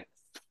guy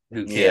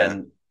who Yeah.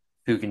 can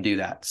who can do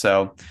that.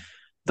 So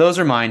those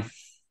are mine.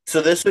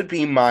 So this would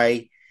be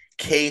my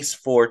case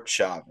for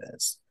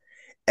Chavez.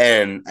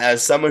 And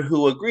as someone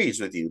who agrees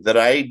with you that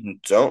I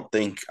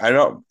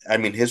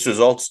mean, his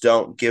results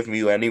don't give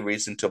me any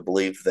reason to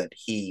believe that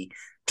he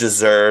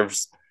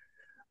deserves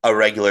a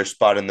regular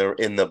spot in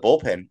the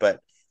bullpen, but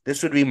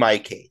this would be my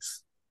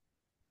case.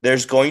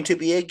 There's going to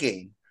be a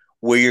game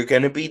where you're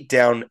going to be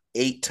down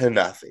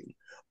 8-0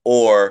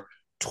 or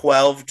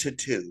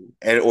 12-2,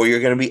 and or you're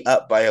going to be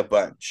up by a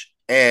bunch,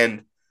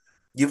 and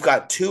you've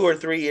got 2 or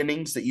 3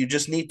 innings that you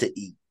just need to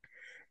eat.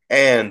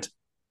 And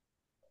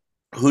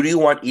who do you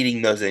want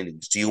eating those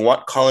innings? Do you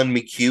want Colin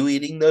McHugh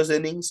eating those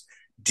innings?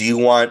 Do you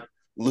want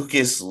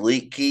Lucas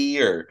Leakey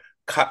or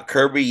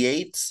Kirby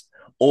Yates?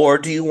 Or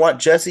do you want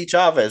Jesse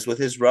Chavez with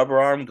his rubber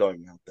arm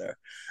going out there?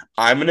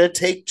 I'm going to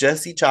take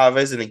Jesse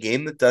Chavez in a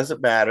game that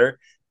doesn't matter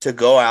to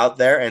go out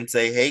there and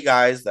say, hey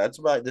guys, this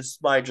is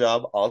my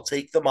job. I'll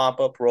take the mop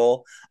up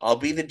role. I'll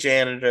be the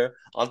janitor.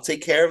 I'll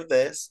take care of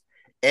this.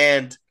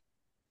 And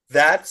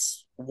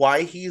that's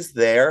why he's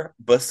there,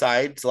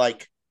 besides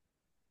like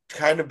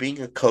kind of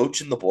being a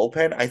coach in the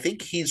bullpen. I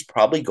think he's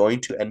probably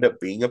going to end up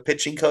being a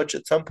pitching coach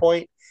at some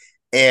point.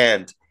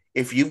 And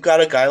if you've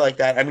got a guy like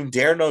that, I mean,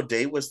 Darren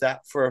O'Day was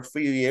that for a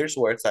few years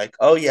where it's like,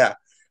 oh, yeah,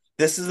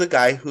 this is a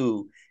guy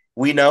who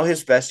we know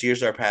his best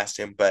years are past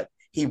him, but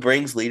he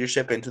brings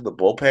leadership into the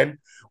bullpen,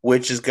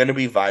 which is going to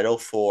be vital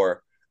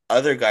for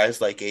other guys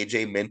like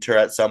AJ Minter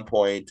at some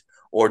point,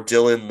 or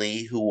Dylan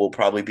Lee, who will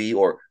probably be,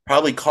 or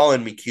probably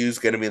Colin McHugh's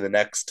going to be the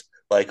next.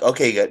 Like,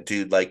 okay,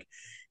 dude, like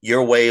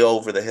you're way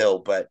over the hill,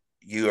 but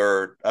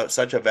you're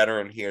such a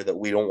veteran here that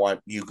we don't want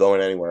you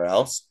going anywhere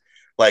else.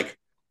 Like,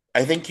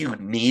 I think you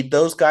need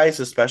those guys,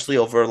 especially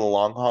over the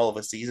long haul of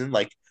a season.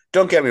 Like,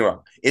 don't get me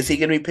wrong. Is he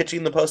going to be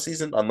pitching the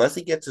postseason unless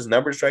he gets his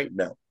numbers right?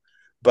 No.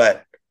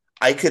 But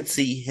I could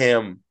see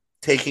him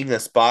taking a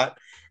spot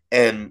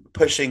and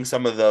pushing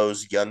some of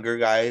those younger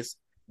guys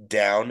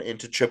down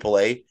into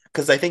AAA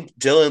because I think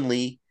Dylan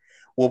Lee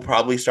will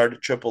probably start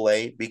at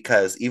AAA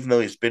because even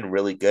though he's been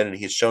really good and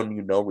he's shown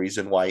you no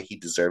reason why he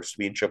deserves to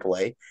be in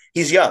AAA,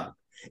 he's young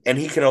and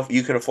you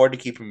can afford to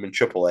keep him in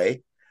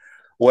AAA.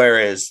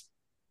 Whereas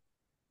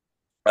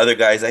other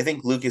guys, I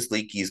think Lucas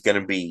Leakey is going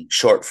to be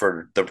short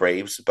for the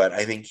Braves, but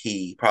I think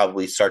he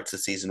probably starts the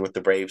season with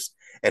the Braves,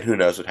 and who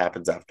knows what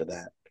happens after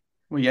that.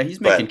 Well, yeah,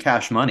 he's making But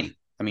cash money.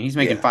 I mean, he's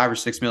making yeah, 5 or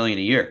 6 million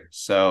a year.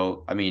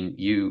 So, I mean,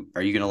 you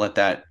are you going to let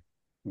that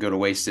go to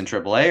waste in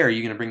AAA, or are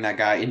you going to bring that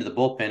guy into the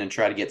bullpen and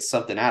try to get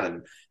something out of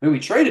him? I mean, we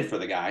traded for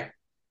the guy,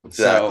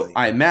 so exactly.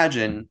 I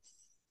imagine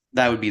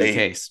that would be the They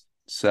case.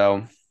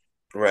 So,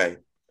 right,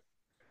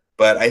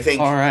 but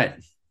all right,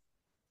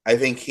 I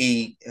think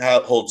he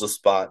holds a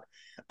spot.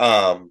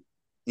 Um,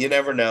 you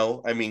never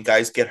know. I mean,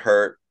 guys get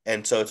hurt,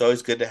 and so it's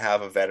always good to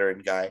have a veteran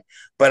guy.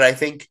 But I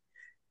think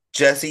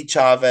Jesse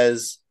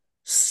Chavez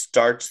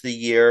starts the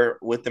year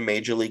with the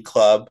major league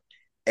club,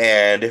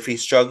 and if he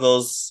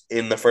struggles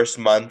in the first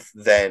month,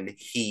 then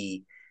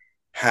he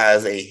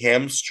has a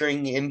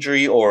hamstring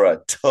injury or a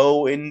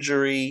toe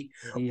injury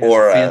he has a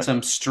or a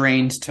phantom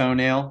strained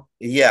toenail.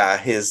 yeah,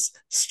 his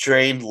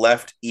strained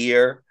left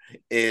ear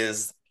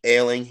is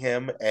ailing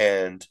him,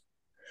 and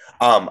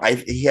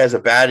I he has a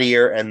bad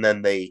ear, and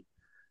then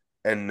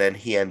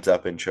he ends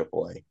up in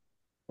AAA,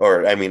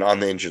 or I mean on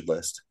the injured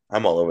list.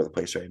 I'm all over the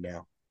place right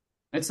now.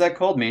 It's that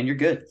cold, man. You're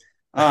good.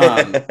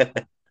 Um,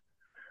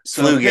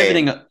 so Flu game.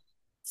 pivoting,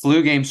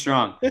 flu game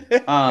strong.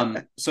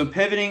 So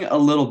pivoting a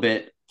little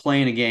bit,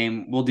 playing a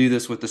game. We'll do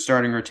this with the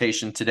starting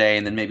rotation today,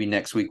 and then maybe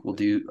next week we'll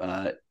do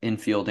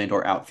infield and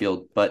or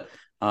outfield. But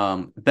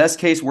best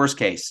case, worst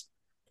case.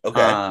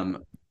 Okay.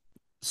 Um,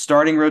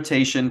 Starting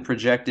rotation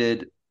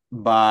projected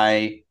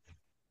by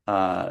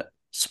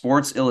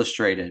Sports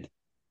Illustrated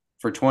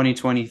for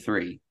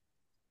 2023,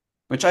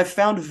 which I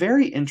found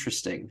very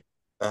interesting.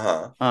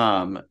 Uh-huh.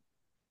 Um,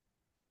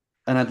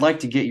 and I'd like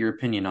to get your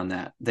opinion on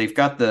that. They've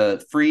got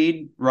the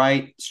Freed,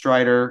 Wright,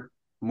 Strider,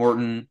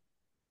 Morton,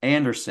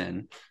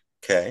 Anderson,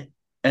 Okay.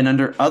 and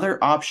under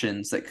other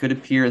options that could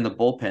appear in the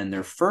bullpen,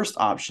 their first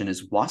option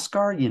is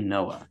Huascar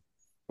Yanoa.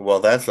 Well,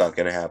 that's not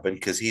going to happen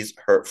because he's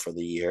hurt for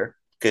the year.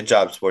 Good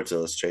job, Sports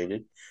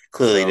Illustrated.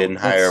 Clearly So didn't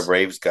hire a let's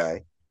Braves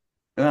guy.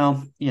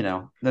 well, you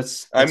know, I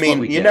that's what mean,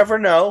 we you get. never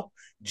know.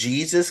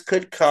 Jesus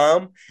could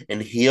come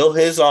and heal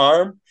his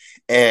arm,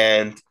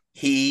 and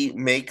he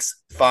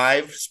makes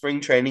 5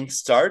 spring training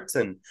starts,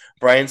 and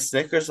Brian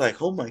Snicker's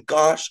like, "Oh my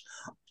gosh,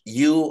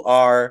 you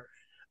are,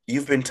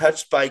 you've been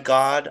touched by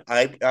God.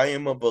 I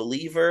am a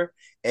believer,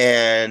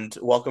 and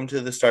welcome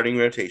to the starting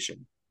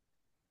rotation."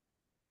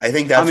 I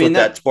think I that's mean what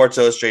that that Sports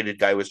Illustrated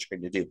guy was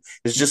trying to do,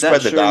 is just that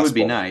spread the sure would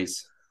be gospel.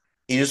 nice.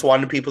 He just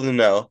wanted people to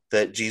know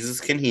that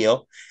Jesus can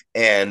heal,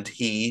 and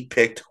he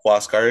picked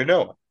Huascar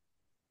Noah.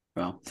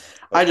 Well,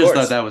 I Of just thought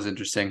course. that was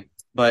interesting,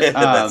 but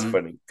That's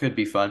funny. could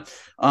be fun.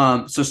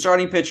 So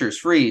starting pitchers: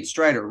 Fried,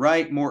 Strider,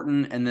 Wright,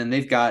 Morton, and then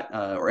they've got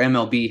or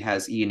MLB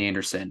has Ian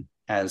Anderson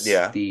as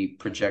Yeah. the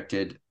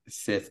projected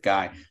fifth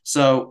guy.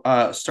 So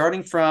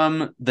starting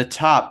from the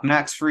top,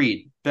 Max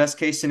Fried, best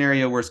case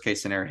scenario, worst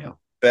case scenario.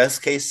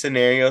 Best case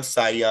scenario,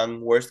 Cy Young.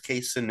 Worst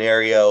case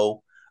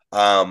scenario,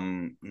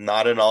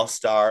 not an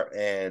all-star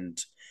and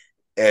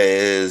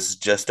is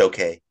just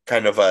okay.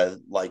 Kind of a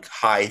like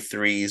high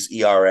threes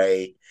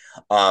ERA,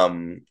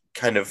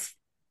 kind of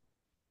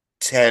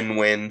 10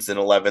 wins and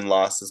 11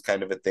 losses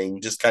kind of a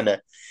thing. Just kind of,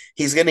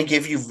 he's going to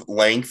give you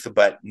length,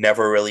 but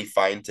never really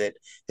finds it.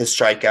 His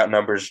strikeout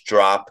numbers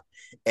drop,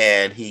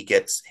 and he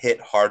gets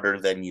hit harder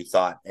than you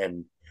thought.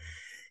 And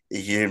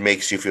it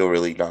makes you feel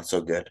really not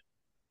so good.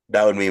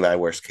 That would be my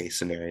worst case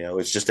scenario.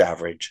 It's just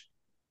average.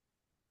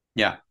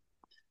 Yeah.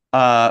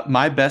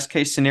 My best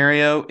case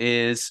scenario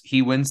is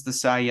he wins the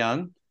Cy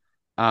Young.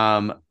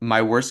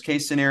 My worst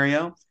case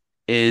scenario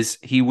is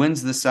he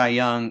wins the Cy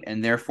Young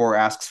and therefore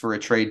asks for a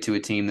trade to a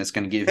team that's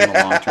going to give him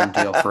a long-term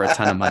deal for a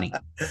ton of money.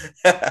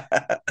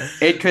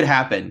 It could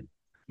happen.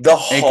 The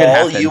It could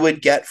haul you happen.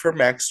 would get for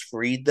Max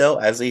Fried, though,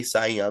 as a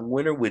Cy Young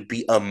winner would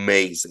be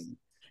amazing.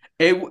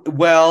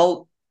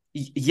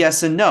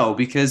 Yes and no,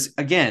 because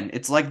again,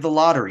 it's like the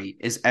lottery.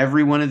 Is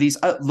every one of these?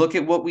 Look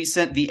at what we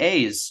sent the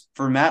A's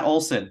for Matt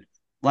Olson.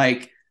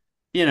 Like,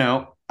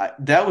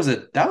 that was a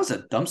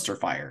dumpster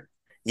fire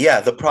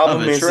Yeah, the of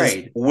problem a is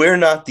trade. we're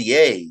not the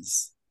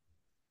A's.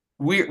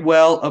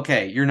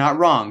 Okay, you're not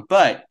wrong,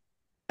 but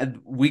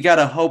we got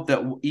to hope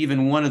that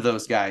even one of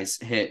those guys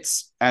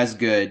hits as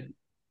good,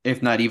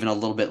 if not even a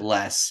little bit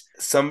less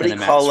than Somebody a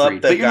Max call up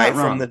Fried. the But you're guy not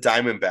from wrong the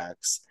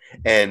Diamondbacks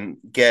and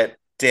get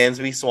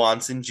Dansby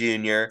Swanson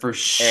Jr. for and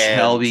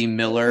Shelby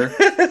Miller.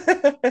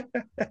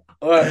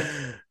 Uh,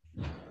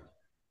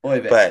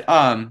 Oy vey. but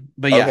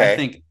But yeah,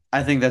 okay.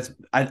 I think that's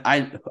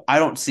I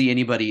don't see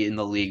anybody in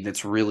the league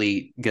that's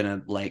really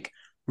gonna like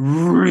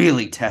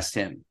really test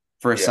him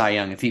for a Yeah. Cy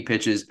Young if he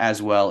pitches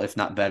as well, if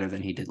not better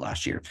than he did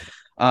last year.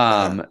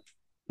 Uh-huh.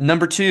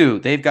 Number two,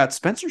 they've got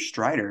Spencer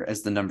Strider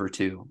as the number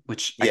two,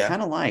 which I Yeah.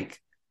 kind of like.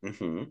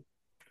 Hmm.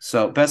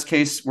 So best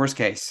case, worst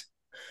case.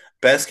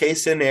 Best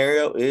case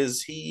scenario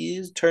is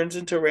he turns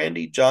into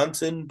Randy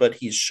Johnson, but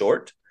he's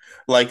short.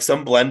 Like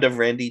some blend of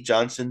Randy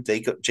Johnson,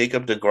 Jacob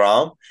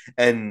DeGrom,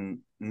 and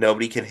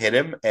nobody can hit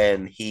him.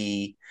 And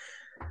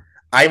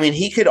I mean,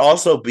 he could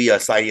also be a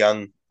Cy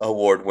Young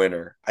Award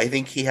winner. I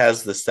think he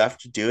has the stuff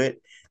to do it,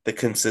 the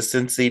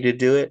consistency to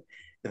do it,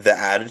 the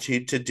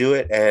attitude to do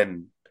it,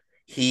 and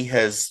he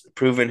has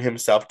proven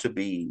himself to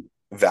be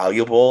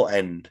valuable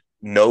and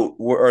know,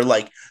 or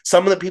like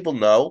some of the people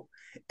know,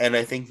 and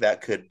I think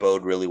that could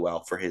bode really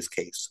well for his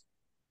case.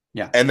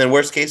 Yeah. And then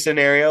worst case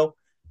scenario,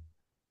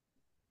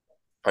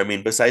 I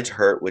mean, besides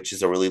hurt, which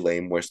is a really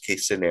lame worst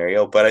case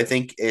scenario, but I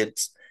think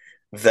it's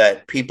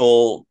that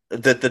people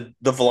that the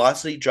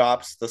velocity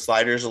drops, the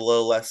slider's a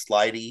little less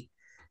slidey,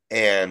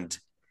 and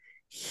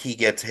he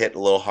gets hit a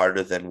little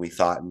harder than we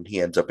thought, and he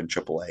ends up in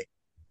AAA.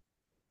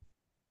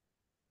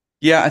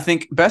 Yeah, I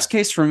think best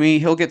case for me,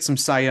 he'll get some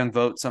Cy Young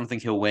votes. I don't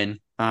think he'll win.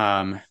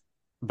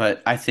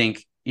 But I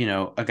think,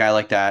 a guy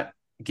like that,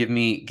 give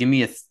me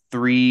a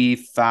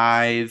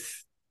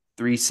 3.5,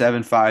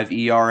 3.75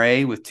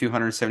 ERA with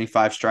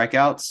 275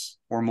 strikeouts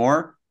or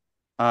more.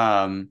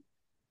 Um,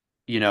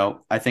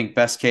 I think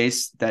best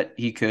case that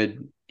he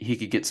could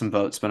get some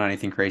votes, but not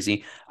anything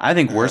crazy. I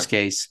think Uh-huh. worst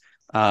case,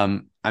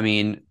 I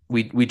mean,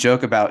 we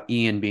joke about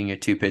Ian being a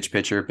two pitch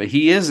pitcher, but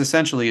he is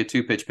essentially a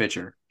two pitch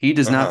pitcher. He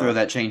does not throw Uh-huh.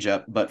 that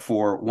changeup, but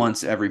for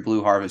once every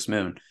blue harvest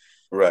moon.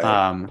 Right.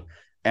 Um,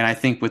 and I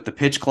think with the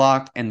pitch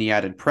clock and the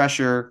added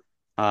pressure,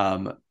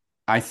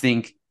 I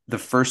think the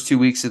first 2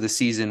 weeks of the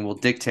season will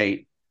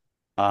dictate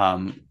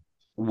um,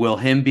 will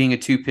him being a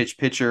two pitch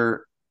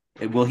pitcher,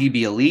 will he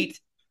be elite?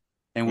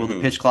 And will the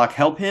Mm-hmm. pitch clock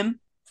help him?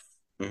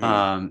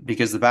 Mm-hmm.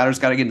 Because the batter's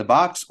got to get in the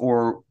box,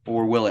 or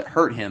will it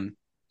hurt him?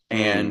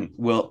 And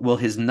Mm. will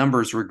his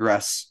numbers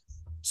regress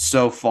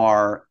so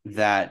far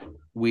that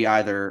we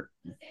either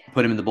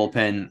put him in the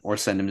bullpen or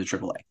send him to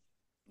AAA?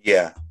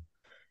 Yeah.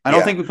 I don't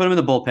Yeah. think we put him in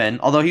the bullpen,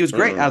 although he was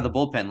great out Mm-hmm. of the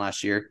bullpen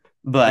last year.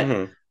 But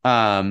Mm-hmm.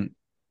 um,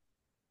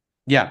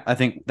 yeah, I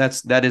think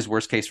that is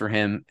worst case for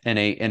him in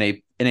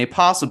a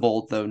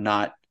possible though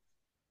not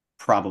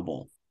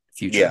probable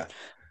future. Yeah.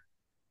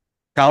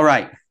 Kyle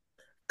Wright,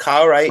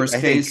 Kyle Wright, worst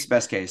I case, think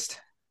best case.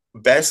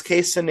 best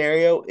case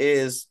scenario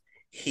is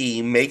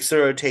He makes the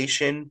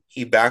rotation.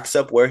 He backs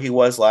up where he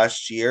was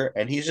last year,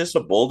 and he's just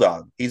a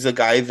bulldog. He's a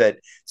guy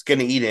that's going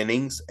to eat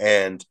innings,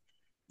 and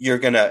you're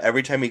going to,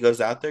 every time he goes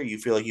out there, you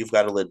feel like you've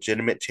got a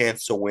legitimate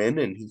chance to win,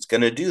 and he's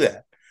going to do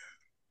that.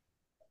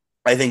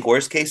 I think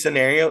worst case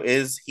scenario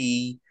is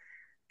he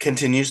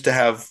continues to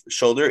have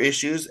shoulder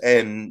issues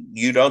and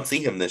you don't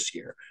see him this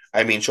year.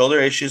 I mean,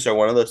 shoulder issues are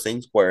one of those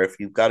things where if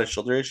you've got a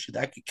shoulder issue,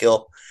 that could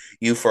kill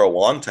you for a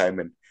long time.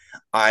 And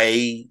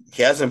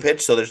he hasn't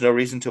pitched, so there's no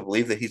reason to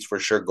believe that he's for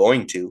sure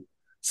going to.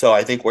 So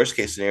I think worst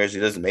case scenario is he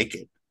doesn't make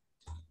it.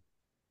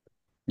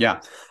 Yeah.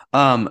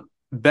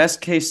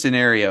 Best case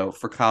scenario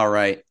for Kyle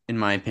Wright, in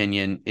my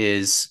opinion,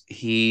 is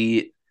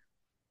his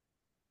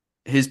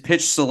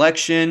pitch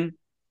selection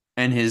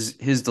and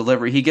his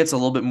delivery. He gets a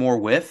little bit more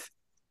whiff,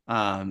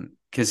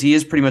 because he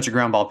is pretty much a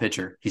ground ball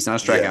pitcher. He's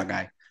not a Yeah. strikeout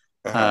guy.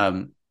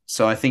 Uh-huh.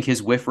 So I think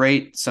his whiff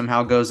rate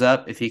somehow goes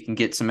up if he can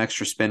get some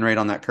extra spin rate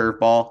on that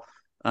curveball.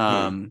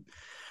 Mm-hmm.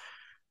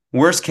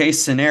 Worst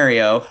case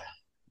scenario,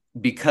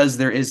 because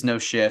there is no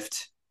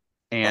shift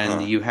and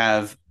Uh-huh. you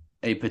have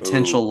a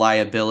potential Ooh.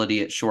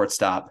 liability at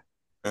shortstop,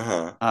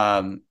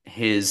 Uh-huh.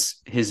 his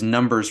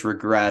numbers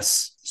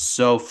regress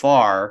so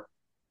far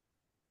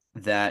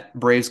that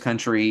Braves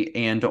country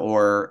and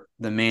or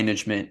the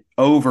management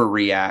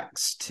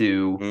overreacts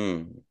to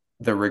Mm.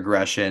 the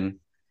regression,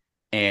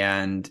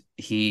 and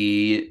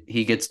he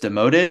gets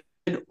demoted,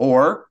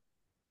 or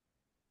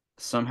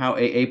somehow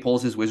AA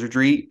pulls his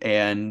wizardry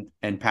and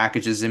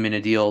packages him in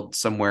a deal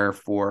somewhere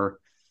for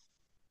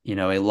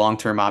a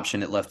long-term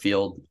option at left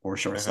field or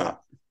Uh-huh.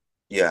 shortstop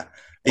Yeah.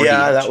 or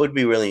Yeah, that DH. would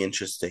be really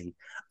interesting.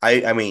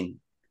 I mean,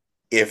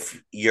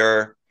 if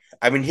you're,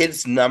 I mean,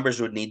 his numbers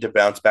would need to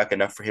bounce back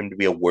enough for him to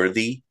be a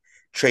worthy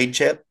trade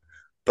chip.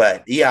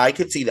 But yeah, I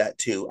could see that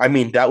too. I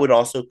mean, that would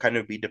also kind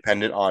of be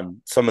dependent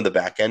on some of the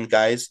back end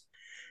guys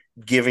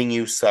giving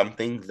you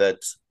something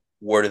that's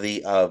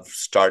worthy of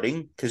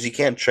starting because you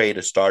can't trade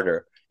a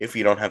starter if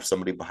you don't have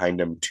somebody behind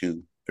him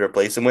to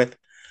replace him with.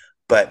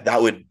 But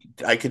that would,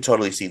 I could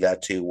totally see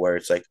that too, where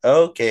it's like,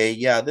 okay,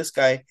 yeah, this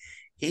guy,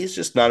 he's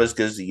just not as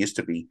good as he used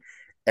to be.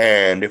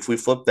 And if we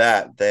flip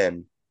that,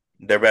 then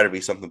there better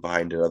be something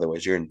behind it.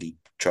 Otherwise, you're in deep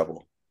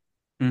trouble.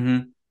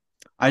 Mm-hmm.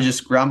 I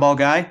just ground ball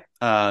guy.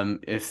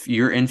 If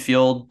you're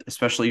infield,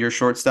 especially your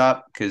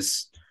shortstop,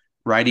 because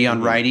righty on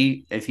Mm-hmm.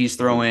 righty, if he's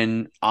Mm-hmm.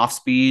 throwing off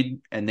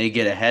speed and they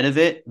get ahead of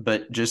it,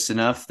 but just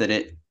enough that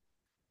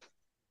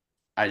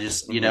I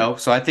just, Mm-hmm.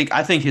 so I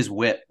think his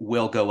whip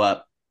will go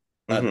up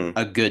Mm-hmm.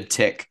 a good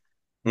tick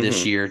this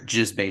Mm-hmm. year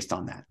just based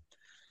on that.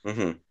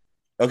 Mm-hmm.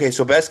 Okay,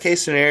 so best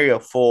case scenario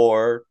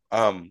for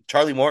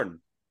Charlie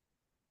Morton,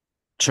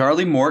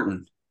 Charlie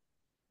Morton,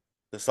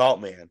 the Salt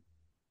Man.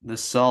 the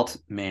salt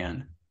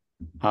man.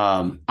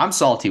 I'm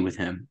salty with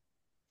him.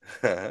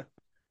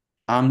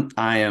 I'm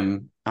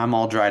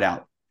all dried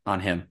out on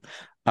him.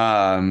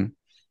 Um,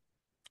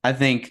 I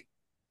think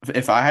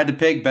if I had to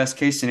pick, best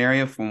case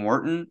scenario for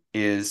Morton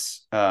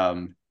is,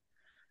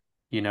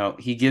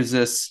 he gives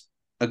us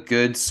a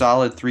good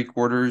solid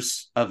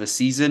 3/4 of a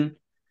season,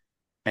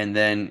 and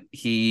then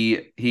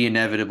he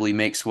inevitably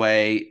makes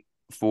way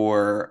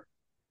for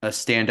a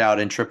standout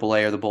in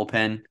AAA or the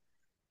bullpen,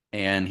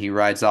 and he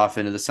rides off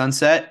into the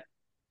sunset,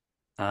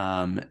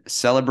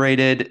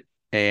 celebrated,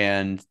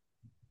 and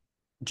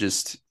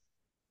just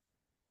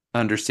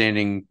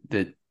understanding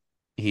that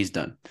he's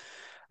done.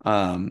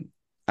 Um,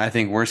 I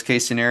think worst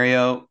case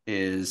scenario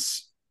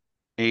is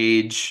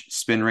age,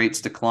 spin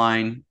rates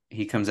decline.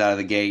 He comes out of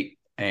the gate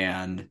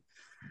and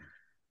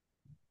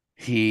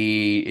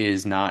he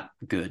is not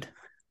good.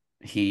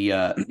 He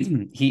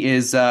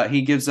gives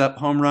up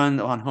home run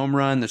on home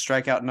run. The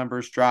strikeout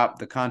numbers drop.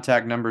 The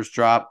contact numbers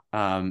drop.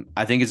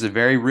 I think it's a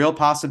very real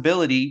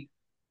possibility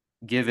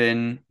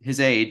given his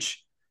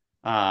age.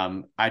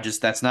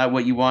 That's not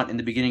what you want in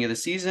the beginning of the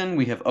season.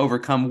 We have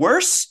overcome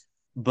worse,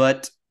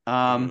 but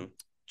Mm-hmm.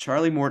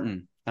 Charlie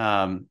Morton,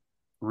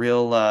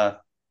 real.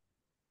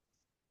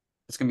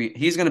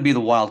 He's gonna be the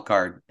wild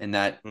card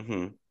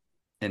Mm-hmm.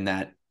 in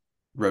that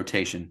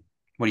rotation.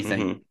 What do you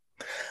think? Mm-hmm.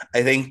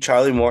 I think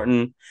Charlie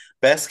Morton,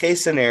 best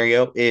case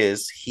scenario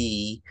is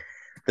the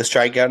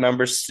strikeout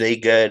numbers stay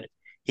good.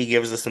 He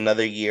gives us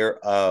another year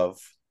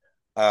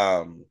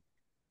um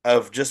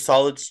of just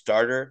solid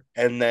starter,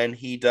 and then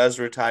he does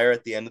retire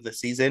at the end of the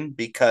season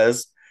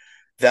because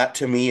that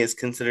to me is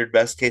considered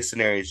best case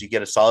scenarios. You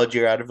get a solid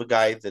year out of a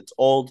guy that's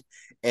old,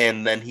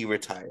 and then he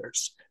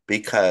retires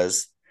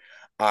because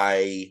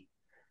I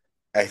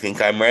I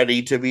think I'm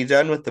ready to be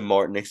done with the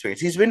Morton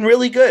experience. He's been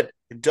really good.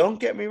 Don't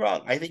get me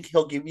wrong. I think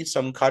he'll give you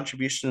some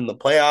contribution in the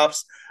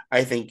playoffs.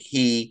 I think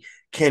he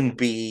can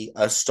be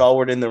a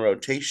stalwart in the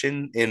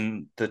rotation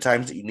in the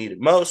times that you need it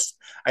most.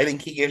 I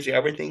think he gives you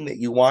everything that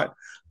you want.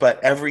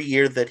 But every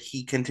year that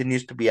he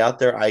continues to be out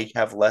there, I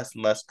have less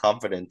and less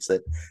confidence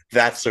that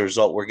that's the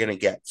result we're going to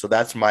get. So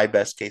that's my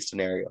best case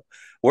scenario.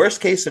 Worst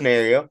case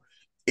scenario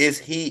is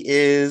he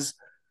is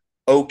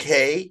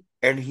okay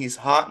and he's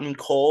hot and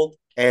cold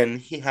and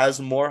he has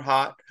more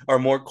hot or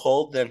more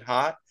cold than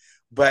hot,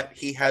 but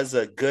he has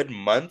a good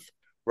month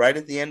right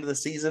at the end of the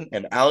season,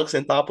 and Alex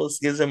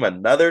Anthopoulos gives him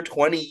another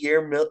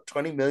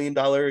 $20 million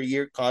a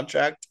year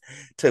contract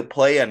to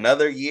play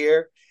another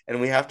year,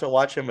 and we have to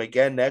watch him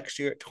again next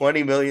year at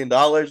 $20 million,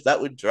 that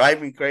would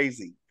drive me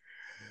crazy.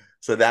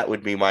 So that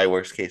would be my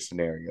worst case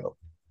scenario.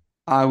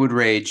 I would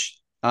rage.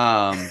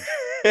 But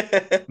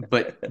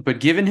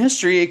given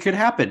history, it could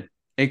happen.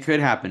 It could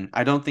happen.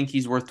 I don't think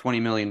he's worth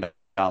 $20 million.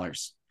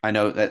 I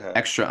know that Uh-huh.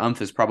 extra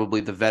umph is probably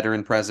the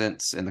veteran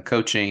presence and the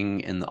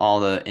coaching and all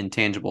the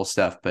intangible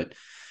stuff, but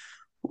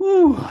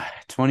woo,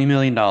 $20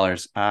 million.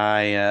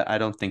 I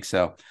don't think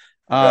so.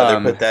 I'd rather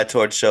Um, put that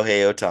towards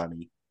Shohei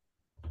Ohtani.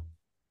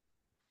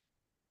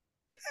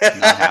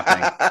 Not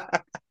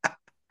happening.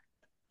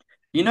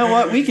 You know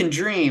what? We can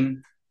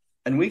dream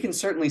and we can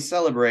certainly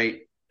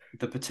celebrate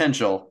the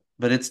potential,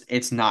 but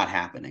it's not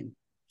happening.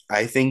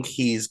 I think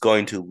he's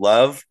going to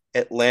love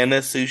Atlanta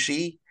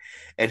sushi,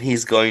 and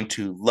he's going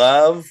to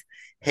love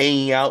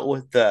hanging out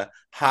with the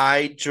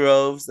high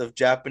droves of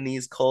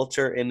Japanese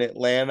culture in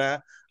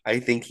Atlanta.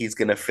 I think he's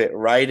going to fit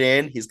right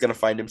in. He's going to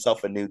find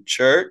himself a new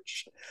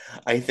church.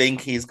 I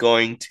think he's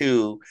going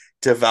to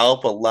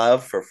develop a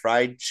love for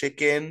fried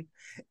chicken,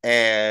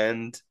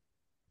 and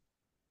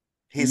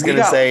he's We going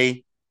to got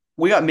say,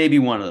 we got maybe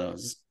one of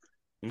those.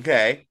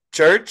 okay,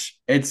 church,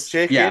 Yeah,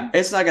 chicken.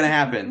 it's not gonna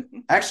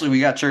happen. Actually, we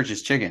got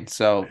Church's chicken,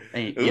 so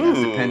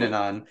depending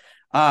Ooh.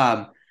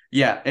 on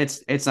yeah,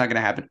 it's not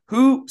gonna happen.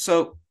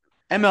 So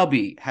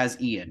MLB has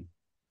Ian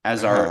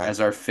as our Uh-huh. as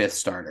our fifth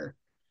starter.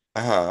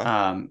 Uh-huh.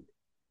 Um,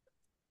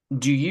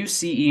 do you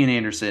see Ian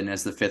Anderson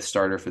as the fifth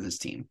starter for this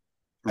team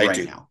I right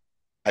do. now?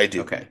 I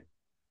do. Okay.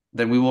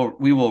 Then we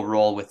will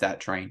roll with that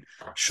train.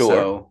 Sure.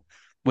 So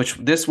which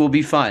this will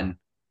be fun.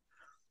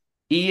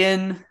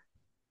 Ian,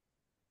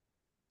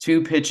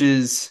 two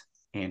pitches,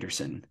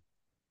 Anderson.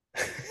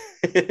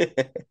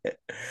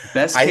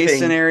 Best I case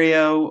think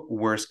scenario,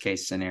 worst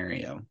case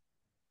scenario.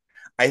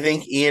 I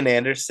think Ian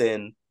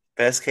Anderson,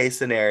 best case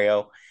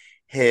scenario,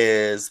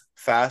 his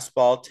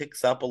fastball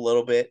ticks up a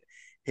little bit.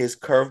 His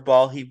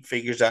curveball, he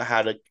figures out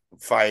how to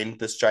find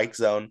the strike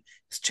zone.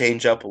 His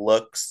changeup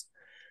looks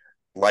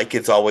like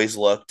it's always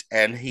looked,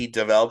 and he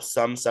develops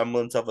some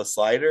semblance of a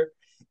slider.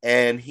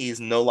 And he's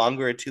no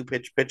longer a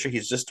two-pitch pitcher;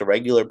 he's just a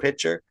regular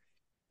pitcher.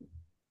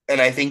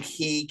 And I think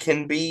he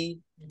can be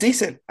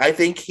decent. I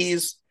think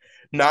he's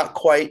not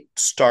quite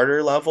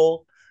starter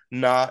level,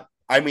 not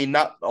I mean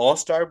not all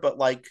star, but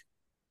like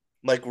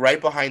right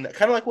behind that,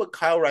 kind of like what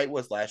Kyle Wright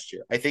was last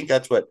year. I think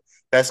that's what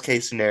best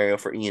case scenario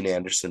for Ian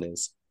Anderson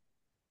is.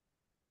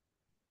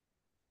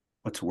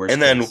 What's worst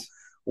And then case?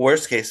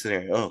 worst case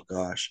scenario, oh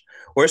gosh,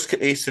 worst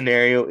case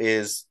scenario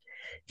is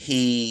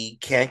he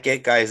can't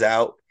get guys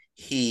out.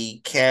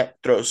 He can't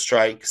throw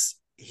strikes.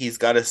 He's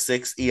got a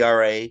 6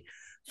 ERA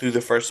through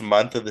the first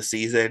month of the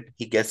season.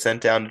 He gets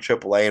sent down to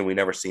AAA, and we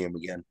never see him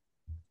again.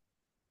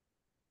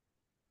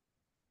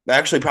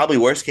 Actually, probably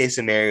worst case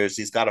scenario is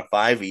he's got a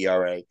 5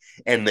 ERA,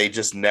 and they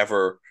just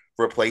never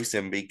replace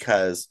him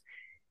because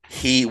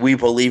we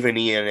believe in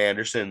Ian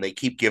Anderson. They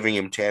keep giving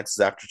him chances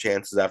after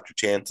chances after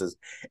chances,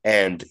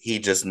 and he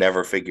just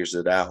never figures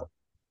it out.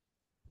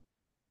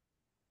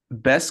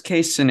 Best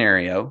case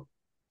scenario,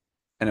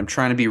 and I'm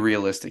trying to be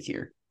realistic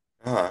here.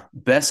 Uh-huh.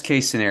 Best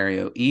case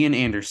scenario, Ian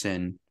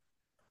Anderson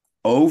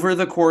over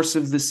the course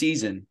of the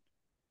season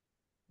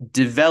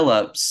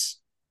develops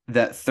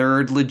that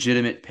third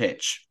legitimate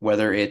pitch,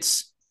 whether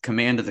it's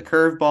command of the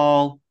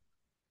curveball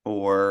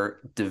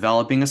or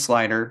developing a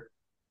slider,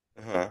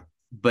 Uh-huh.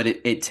 but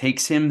it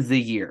takes him the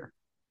year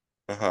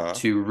Uh-huh.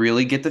 to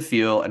really get the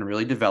feel and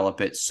really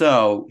develop it.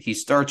 So he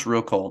starts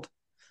real cold.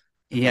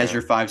 He has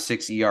your Uh-huh.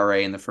 5.6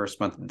 ERA in the first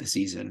month of the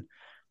season,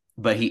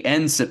 but he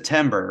ends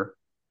September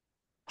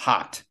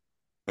hot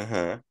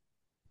Uh-huh.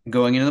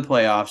 going into the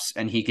playoffs,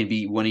 and he can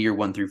be one of your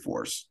 1 through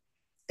 4s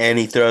And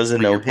he throws a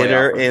for your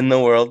no-hitter playoff in run. the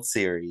World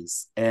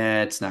Series.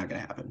 It's not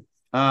going to happen.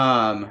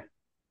 I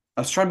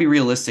was trying to be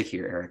realistic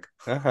here, Eric.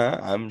 Uh-huh.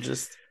 I'm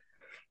just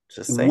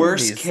saying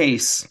Worst he's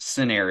case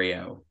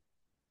scenario,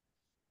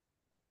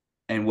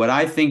 and what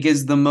I think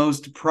is the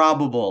most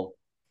probable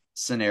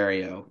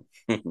scenario,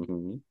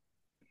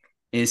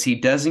 is he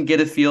doesn't get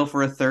a feel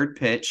for a third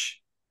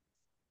pitch.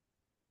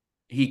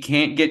 He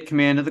can't get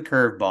command of the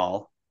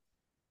curveball.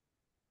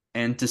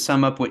 And to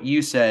sum up what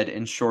you said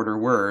in shorter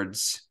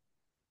words,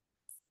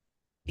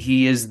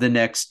 he is the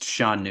next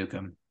Sean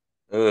Newcomb.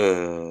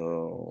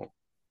 oh.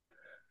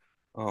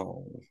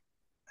 Oh,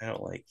 I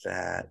don't like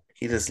that.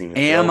 He doesn't even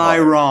Am throw I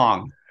hard.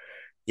 wrong?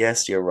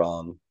 Yes, you're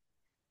wrong.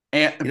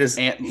 And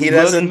He look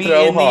doesn't me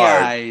throw in the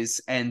hard. eyes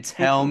and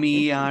tell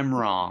me I'm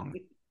wrong.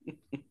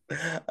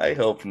 I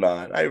hope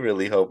not. I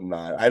really hope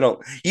not. I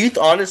don't. You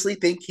honestly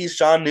think he's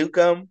Sean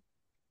Newcomb?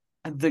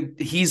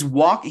 He's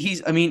got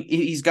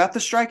the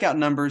strikeout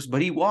numbers,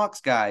 but he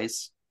walks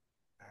guys.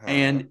 Huh.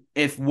 And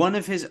if one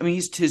of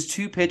his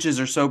two pitches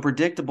are so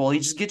predictable, he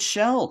just gets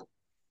shelled.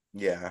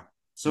 Yeah.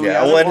 So he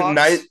Yeah. either When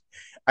night, walks.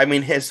 I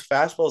mean, his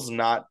fastball's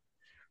not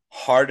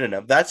hard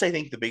enough. That's I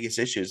think the biggest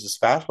issue is his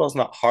fastball's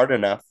not hard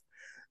enough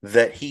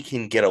that he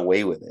can get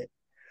away with it.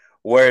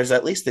 Whereas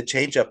at least the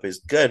changeup is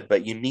good,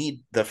 but you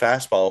need the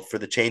fastball for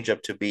the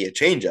changeup to be a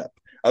changeup.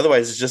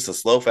 Otherwise, it's just a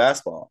slow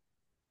fastball.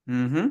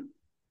 Mm-hmm.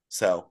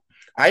 So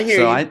I hear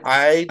So you. I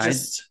I I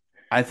just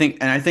I think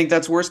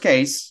that's worst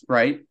case,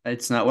 right?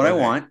 It's not what I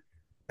okay. want.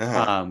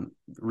 Uh-huh.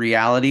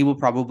 Reality will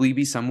probably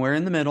be somewhere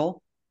in the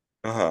middle,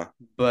 Uh-huh.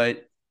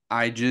 but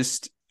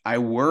I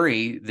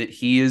worry that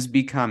he is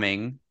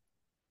becoming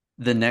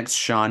the next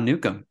Sean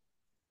Newcomb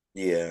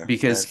Yeah,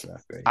 because that's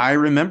not great. I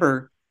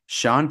remember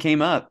Sean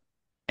came up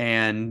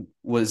and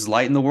was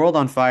lighting the world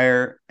on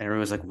fire, and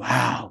everyone was like,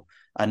 "Wow,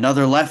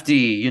 another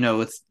lefty,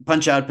 with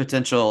punch out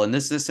potential and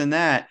this, and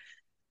that."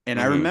 And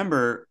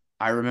Mm-hmm.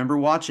 I remember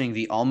watching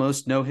the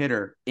almost no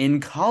hitter in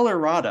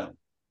Colorado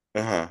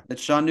Uh-huh. that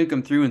Sean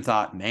Newcomb threw and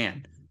thought,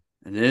 "Man,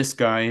 this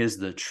guy is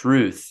the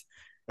truth."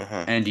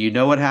 Uh-huh. And do you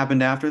know what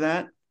happened after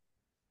that?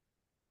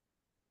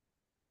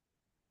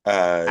 He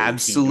was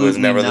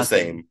Absolutely never the nothing.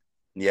 same.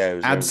 Yeah, he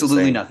was never the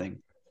Absolutely same.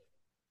 nothing.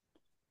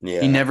 He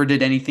Yeah. never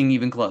did anything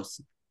even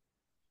close.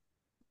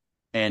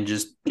 And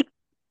just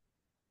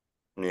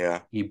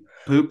Yeah. he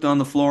pooped on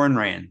the floor and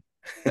ran.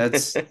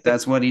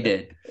 That's what he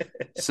did.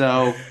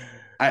 So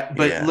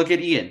but Yeah. look at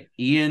Ian.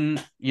 Ian,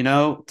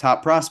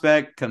 top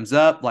prospect, comes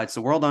up, lights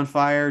the world on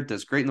fire,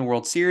 does great in the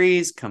World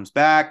Series, comes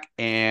back,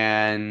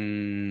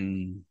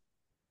 and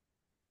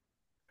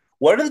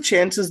What are the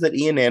chances that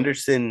Ian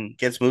Anderson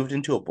gets moved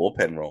into a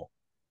bullpen role?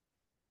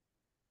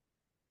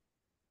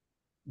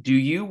 do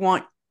you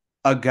want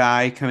a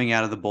guy coming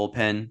out of the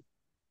bullpen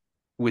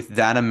with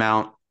that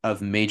amount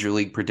of major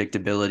league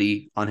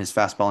predictability on his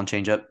fastball and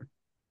changeup?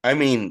 I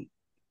mean,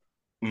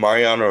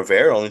 Mariano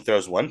Rivera only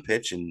throws one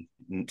pitch and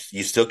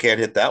you still can't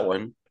hit that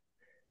one.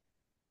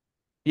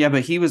 Yeah,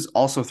 but he was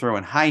also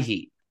throwing high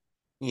heat.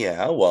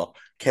 Yeah, well,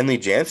 Kenley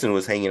Jansen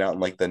was hanging out in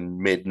like the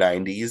mid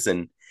 90s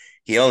and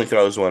he only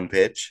throws one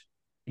pitch.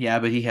 Yeah,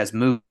 but he has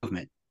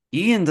movement.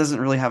 Ian doesn't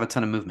really have a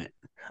ton of movement.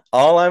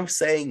 All I'm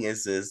saying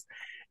is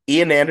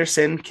Ian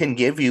Anderson can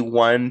give you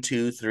 1,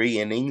 2, 3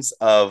 innings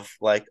of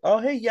like, oh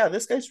hey, yeah,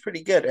 this guy's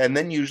pretty good, and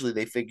then usually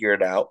they figure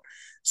it out.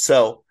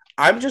 So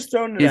I'm just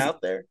throwing it If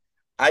out there.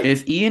 I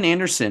if Ian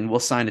Anderson will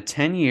sign a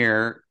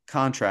 10-year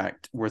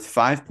contract worth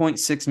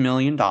 $5.6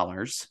 million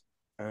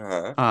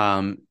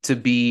uh-huh, to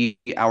be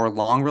our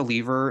long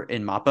reliever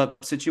in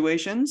mop-up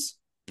situations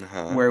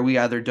uh-huh. where we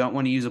either don't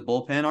want to use a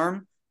bullpen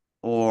arm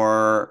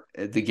or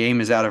the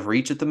game is out of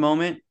reach at the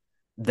moment,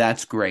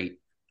 that's great.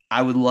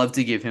 I would love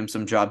to give him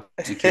some job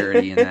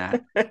security in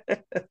that.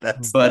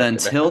 That's But not gonna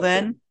until happen.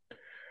 then,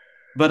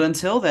 but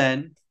until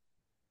then,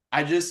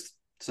 I just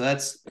so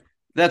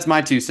that's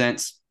my 2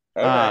 cents.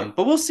 All right,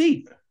 But we'll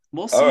see.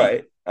 We'll all see.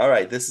 right, all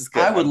right. This is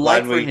good. I would I'm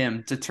like glad for we.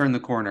 him to turn the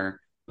corner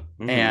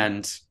Mhm.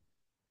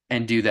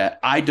 and do that.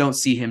 I don't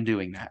see him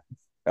doing that.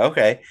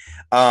 Okay.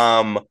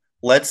 Um,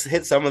 let's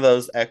hit some of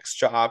those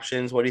extra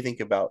options. What do you think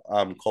about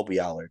Colby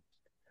Allard?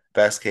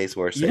 Best case,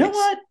 worst You know case.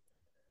 what?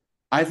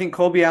 I think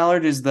Colby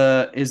Allard is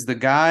the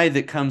guy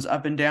that comes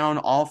up and down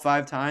all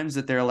 5 times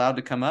that they're allowed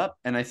to come up,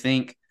 and I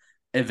think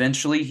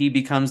eventually he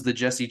becomes the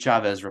Jesse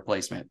Chavez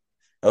replacement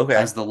Okay.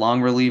 as the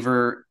long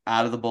reliever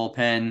out of the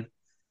bullpen,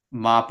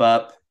 mop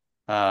up,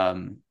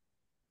 um,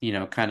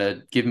 kind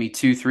of give me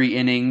 2, 3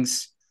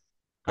 innings.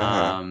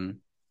 Uh-huh. Um,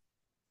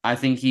 I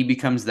think he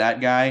becomes that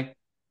guy.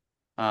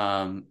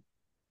 Um,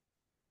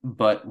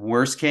 but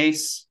worst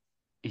case,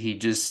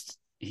 he's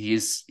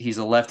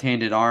a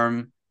left-handed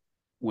arm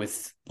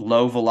with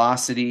low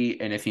velocity,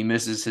 and if he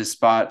misses his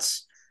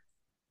spots,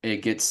 it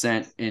gets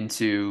sent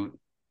into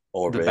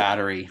the Orbit.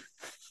 battery.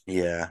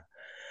 Yeah.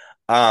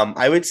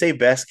 I would say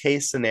best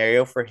case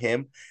scenario for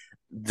him.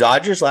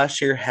 Dodgers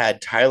last year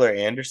had Tyler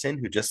Anderson,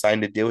 who just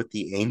signed a deal with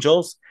the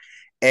Angels.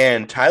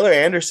 And Tyler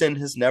Anderson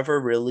has never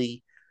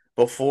really,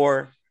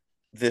 before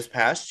this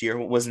past year,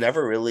 was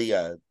never really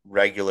a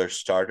regular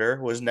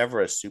starter, was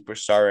never a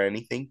superstar or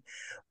anything.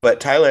 But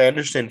Tyler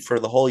Anderson for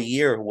the whole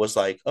year was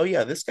like, oh,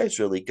 yeah, this guy's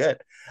really good.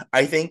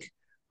 I think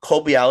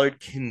Colby Allard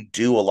can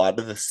do a lot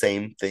of the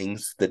same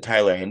things that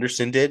Tyler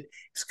Anderson did.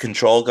 He's a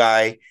control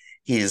guy.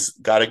 He's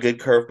got a good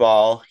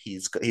curveball.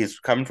 He's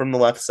coming from the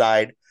left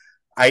side.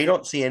 I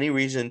don't see any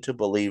reason to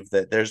believe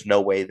that there's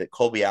no way that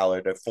Colby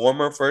Allard, a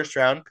former first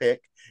round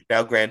pick,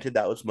 now granted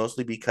that was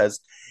mostly because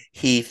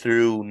he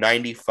threw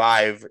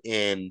 95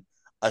 in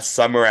a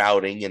summer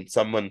outing and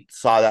someone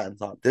saw that and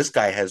thought this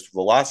guy has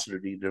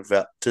velocity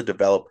to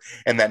develop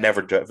and that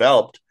never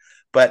developed.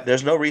 But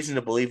there's no reason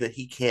to believe that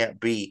he can't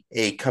be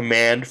a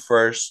command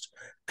first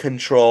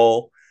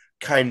control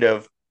kind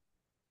of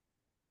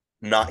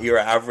not your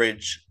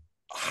average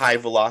high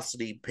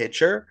velocity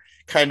pitcher,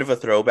 kind of a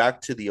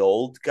throwback to the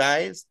old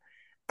guys.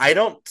 I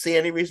don't see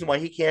any reason why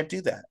he can't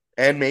do that.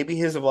 And maybe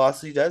his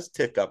velocity does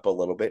tick up a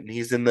little bit and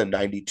he's in the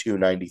 92,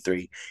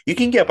 93. You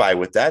can get by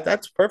with that.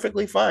 That's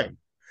perfectly fine.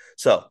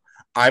 So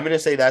I'm going to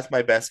say that's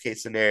my best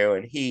case scenario.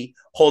 And he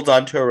holds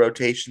on to a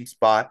rotation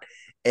spot.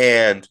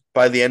 And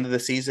by the end of the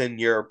season,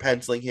 you're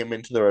penciling him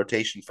into the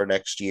rotation for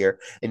next year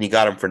and you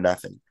got him for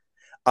nothing.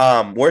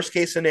 Worst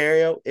case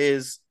scenario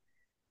is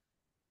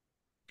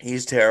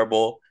he's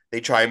terrible.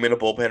 They try him in a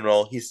bullpen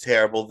role. He's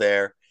terrible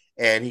there.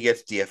 and he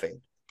gets DFA'd.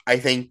 I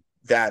think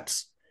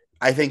that's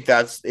I think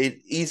that's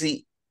it.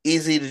 Easy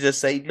to just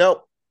say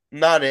nope,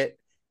 not it,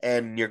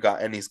 and you're gone,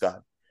 and he's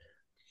gone.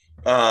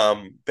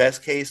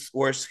 Best case,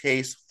 worst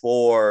case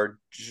for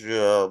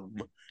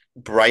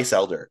Bryce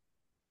Elder.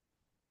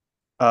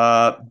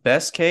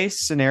 Best case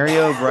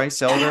scenario,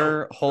 Bryce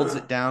Elder holds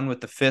it down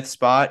with the fifth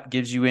spot,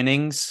 gives you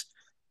innings,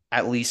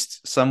 at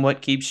least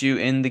somewhat keeps you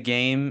in the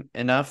game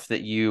enough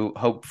that you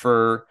hope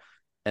for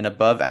an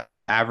above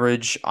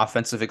average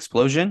offensive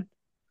explosion.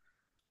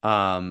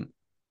 Um,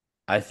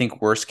 I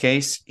think worst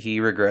case, he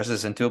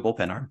regresses into a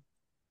bullpen arm.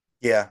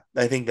 Yeah,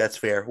 I think that's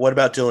fair. What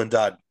about Dylan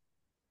Dodd?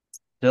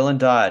 Dylan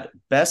Dodd,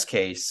 best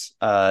case,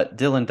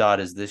 Dylan Dodd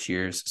is this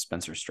year's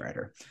Spencer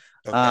Strider.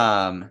 Okay.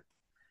 Um,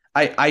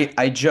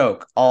 I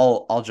joke,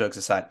 all jokes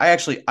aside.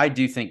 I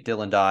do think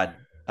Dylan Dodd,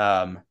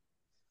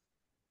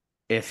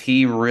 if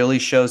he really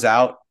shows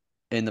out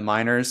in the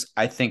minors,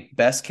 I think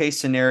best case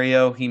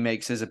scenario, he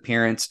makes his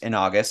appearance in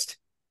August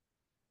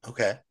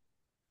Okay.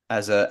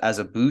 as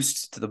a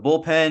boost to the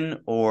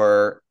bullpen,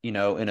 or in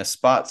a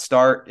spot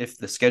start if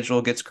the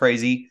schedule gets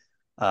crazy.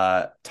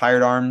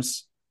 Tired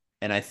arms,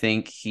 and I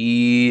think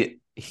he's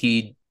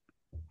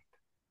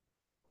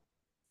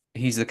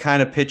the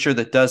kind of pitcher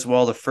that does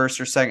well the first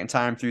or second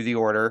time through the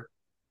order,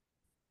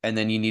 and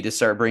then you need to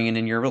start bringing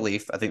in your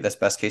relief. I think that's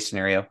best case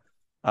scenario.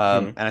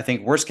 Hmm. And I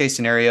think worst case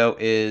scenario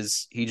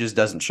is he just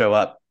doesn't show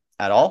up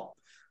at all.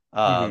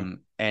 Hmm.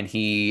 And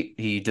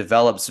he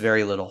develops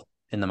very little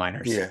in the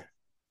minors. Yeah.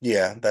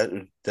 Yeah,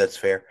 that's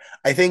fair.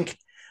 I think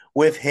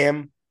with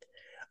him,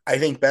 I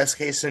think best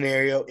case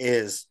scenario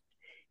is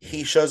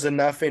he shows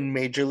enough in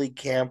major league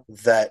camp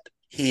that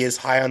he is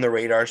high on the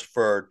radars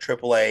for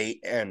AAA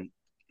and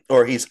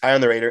or he's high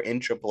on the radar in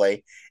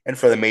AAA and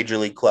for the major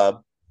league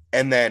club.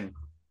 And then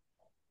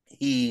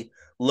he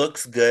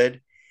looks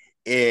good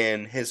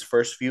in his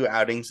first few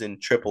outings in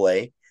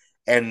AAA,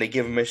 and they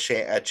give him a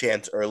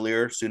chance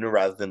earlier, sooner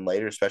rather than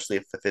later, especially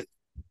if the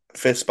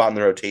fifth spot in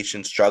the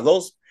rotation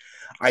struggles.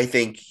 I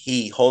think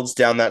he holds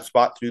down that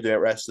spot through the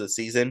rest of the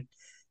season.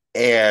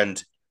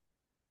 And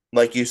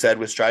like you said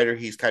with Strider,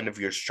 he's kind of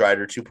your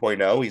Strider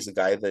 2.0. He's a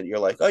guy that you're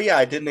like, oh yeah,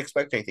 I didn't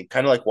expect anything.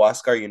 Kind of like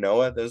Huascar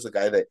Ynoa. There's a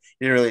guy that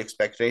you didn't really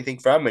expect anything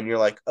from, and you're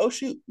like, oh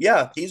shoot,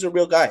 yeah, he's a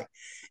real guy.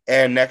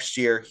 And next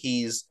year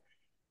he's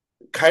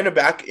kind of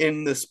back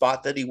in the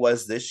spot that he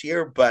was this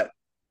year, but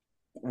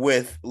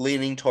with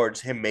leaning towards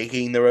him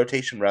making the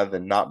rotation rather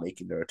than not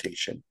making the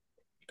rotation.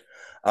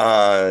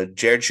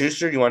 Jared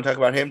Schuster, do you want to talk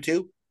about him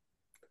too?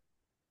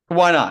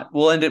 Why not?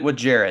 We'll end it with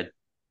Jared.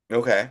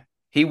 Okay.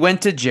 He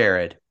went to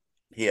Jared.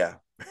 Yeah.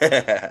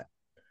 I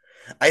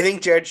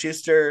think Jared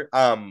Schuster,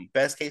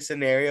 best case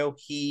scenario,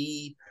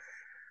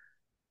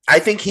 I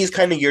think he's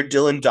kind of your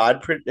Dylan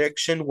Dodd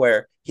prediction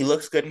where he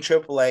looks good in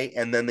AAA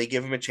and then they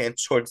give him a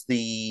chance towards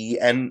the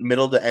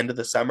middle to end of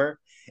the summer,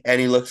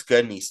 and he looks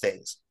good and he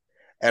stays.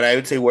 And I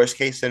would say worst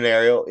case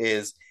scenario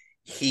is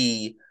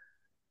he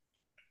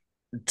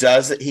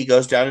he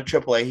goes down to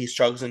AAA, he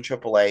struggles in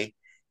AAA,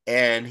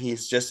 and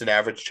he's just an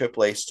average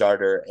AAA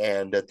starter.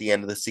 And at the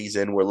end of the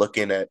season, we're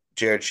looking at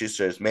Jared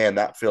Schuster as, man,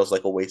 that feels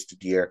like a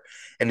wasted year,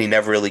 and he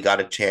never really got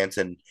a chance.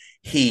 And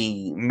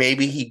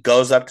he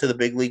goes up to the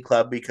big league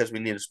club because we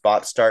need a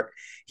spot start.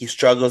 He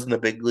struggles in the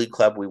big league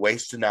club. We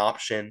waste an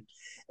option.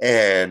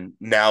 And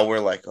now we're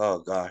like, oh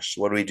gosh,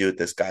 what do we do with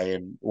this guy?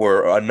 And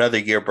we're another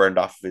year burned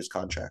off of his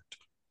contract.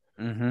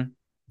 Mm-hmm.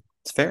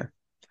 It's fair.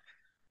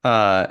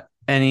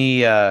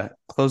 Any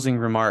closing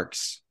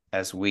remarks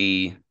as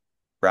we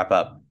wrap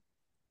up?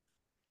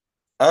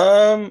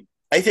 I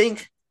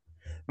think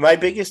my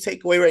biggest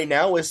takeaway right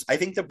now is I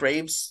think the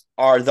Braves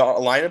are the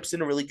lineups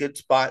in a really good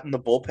spot in the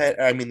bullpen.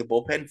 I mean, the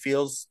bullpen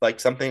feels like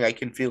something I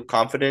can feel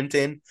confident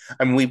in.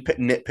 I mean, we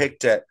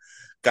nitpicked at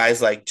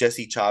guys like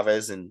Jesse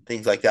Chavez and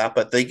things like that,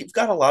 but they've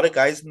got a lot of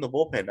guys in the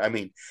bullpen. I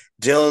mean,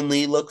 Dylan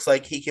Lee looks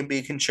like he can be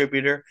a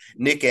contributor.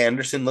 Nick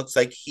Anderson looks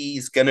like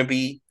he's going to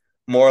be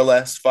more or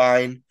less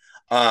fine.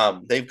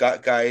 They've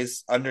got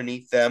guys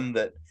underneath them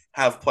that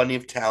have plenty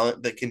of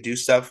talent that can do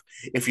stuff.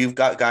 If you've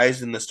got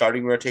guys in the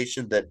starting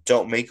rotation that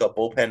don't make a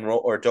bullpen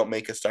role or don't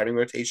make a starting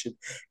rotation,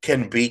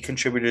 can be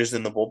contributors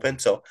in the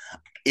bullpen. So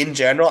in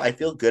general, I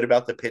feel good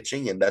about the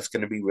pitching, and that's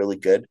going to be really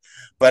good.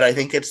 But I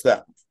think it's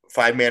the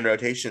 5-man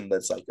rotation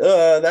that's like,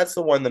 that's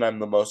the one that I'm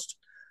the most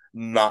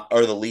not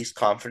or the least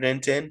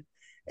confident in.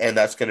 And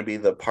that's going to be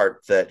the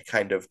part that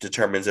kind of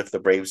determines if the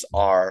Braves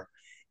are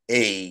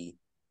a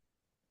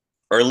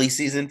early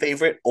season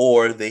favorite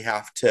or they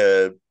have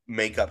to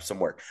make up some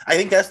work. I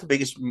think that's the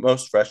biggest,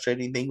 most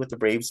frustrating thing with the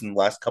Braves in the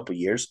last couple of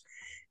years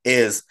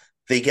is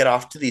they get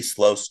off to these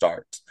slow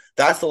starts.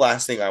 That's the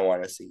last thing I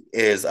want to see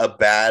is a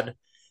bad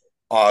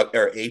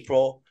or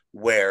April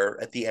where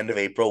at the end of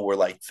April we're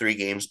like 3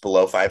 games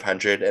below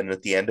 500 and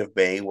at the end of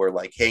May we're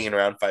like hanging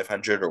around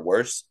 500 or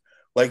worse.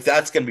 Like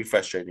that's going to be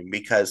frustrating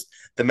because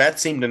the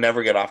Mets seem to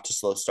never get off to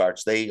slow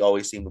starts. They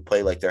always seem to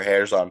play like their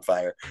hair's on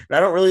fire. And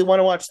I don't really want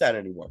to watch that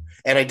anymore.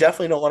 And I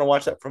definitely don't want to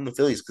watch that from the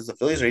Phillies because the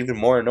Phillies are even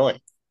more annoying.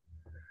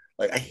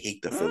 Like I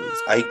hate the Phillies.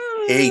 I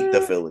hate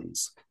the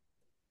Phillies.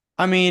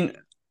 I mean,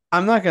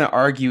 I'm not going to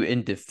argue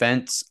in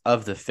defense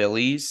of the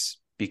Phillies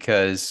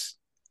because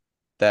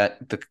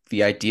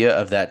the idea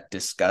of that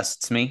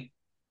disgusts me.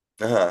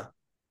 Uh-huh.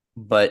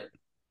 But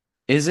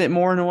is it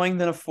more annoying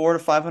than a $400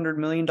 to $500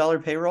 million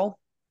payroll?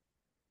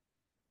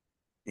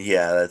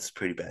 Yeah, that's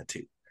pretty bad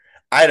too.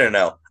 I don't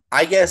know.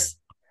 I guess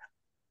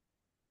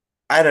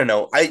I don't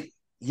know.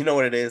 You know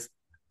what it is?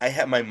 I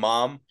had my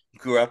mom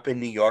grew up in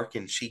New York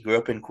and she grew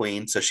up in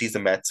Queens, so she's a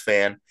Mets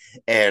fan,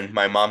 and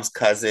my mom's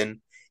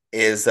cousin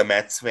is a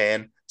Mets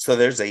fan. So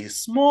there's a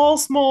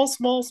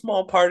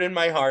small part in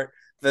my heart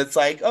that's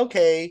like,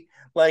 okay,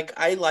 like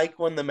I like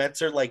when the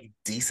Mets are like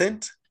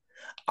decent.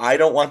 I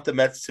don't want the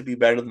Mets to be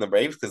better than the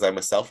Braves because I'm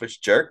a selfish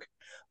jerk,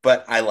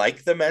 but I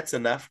like the Mets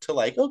enough to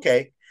like,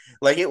 okay,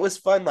 like it was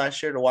fun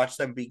last year to watch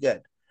them be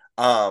good.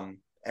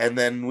 And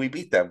then we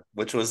beat them,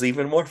 which was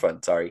even more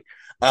fun. Sorry.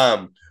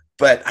 Um,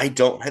 but I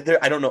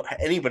don't know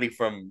anybody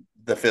from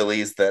the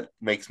Phillies that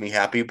makes me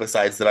happy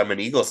besides that I'm an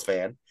Eagles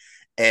fan,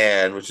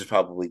 and which is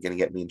probably going to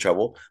get me in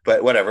trouble,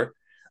 but whatever.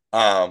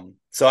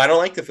 So I don't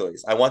like the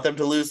Phillies. I want them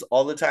to lose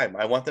all the time.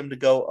 I want them to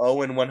go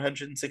 0 and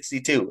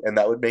 162, and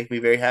that would make me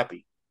very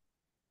happy.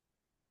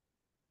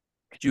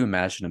 Could you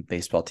imagine a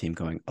baseball team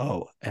going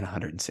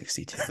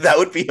 162? That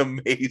would be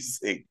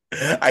amazing.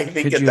 I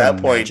think Could at you that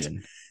point,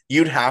 imagine?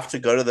 you'd have to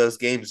go to those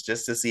games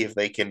just to see if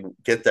they can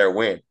get their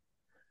win.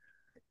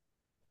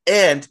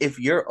 And if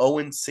you're 0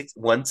 and 6,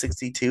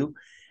 162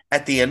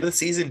 at the end of the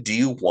season, do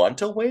you want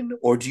to win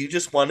or do you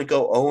just want to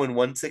go 0 and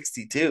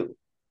 162?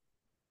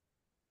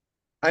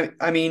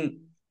 I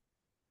mean,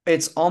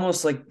 it's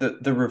almost like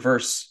the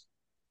reverse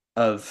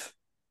of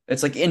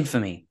it's like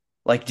infamy.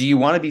 Like, do you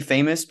want to be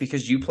famous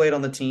because you played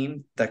on the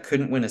team that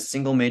couldn't win a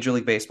single Major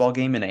League Baseball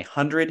game in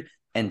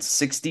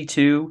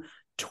 162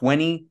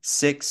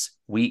 26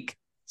 week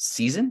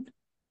season?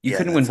 You Yeah,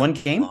 couldn't win that's a one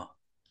game? lot.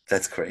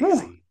 That's Whew.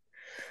 crazy.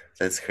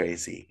 That's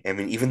crazy. I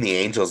mean, even the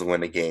Angels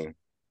win a game.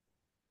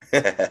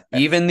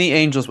 Even the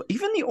Angels,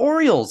 even the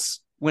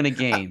Orioles win a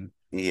game.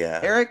 Yeah,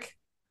 Eric,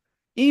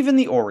 even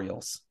the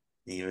Orioles.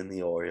 even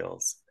the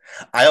Orioles.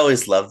 I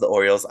always loved the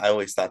Orioles. I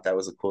always thought that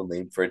was a cool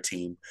name for a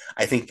team.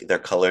 I think their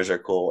colors are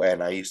cool,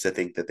 and I used to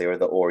think that they were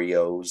the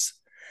Oreos.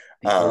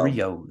 The Um,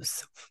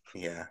 Oreos.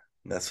 yeah,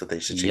 that's what they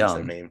should change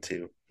their Yum. name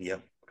to.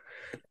 Yep.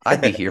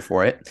 I'd be here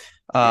for it.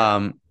 Yeah.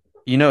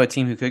 A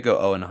team who could go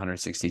 0 and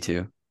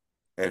 162.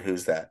 And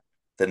who's that?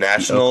 The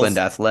The Oakland Nationals?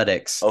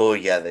 Athletics. Oh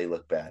yeah, they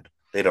look bad.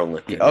 They don't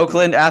look The good Oakland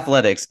anymore.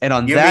 Athletics. And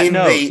on You that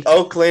mean the note,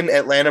 Oakland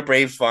Atlanta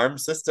Braves farm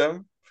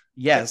system?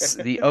 yes,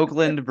 the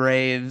Oakland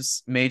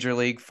Braves Major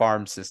League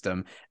Farm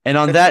System. And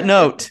on that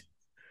note,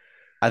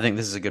 I think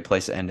this is a good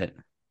place to end it.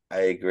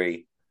 I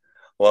agree.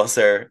 Well,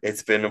 sir,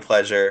 it's been a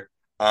pleasure.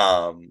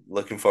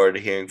 Looking forward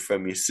to hearing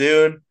from you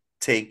soon.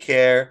 Take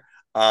care.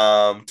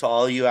 To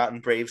all you out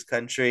in Braves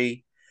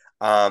country,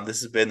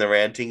 this has been the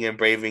Ranting and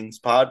Braving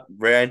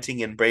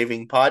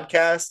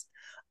podcast.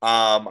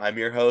 I'm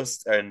your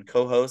host and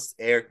co-host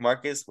Eric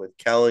Marcus with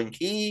Kel and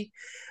Key.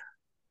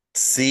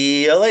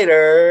 See you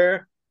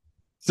later.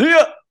 See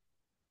ya.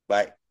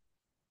 Bye.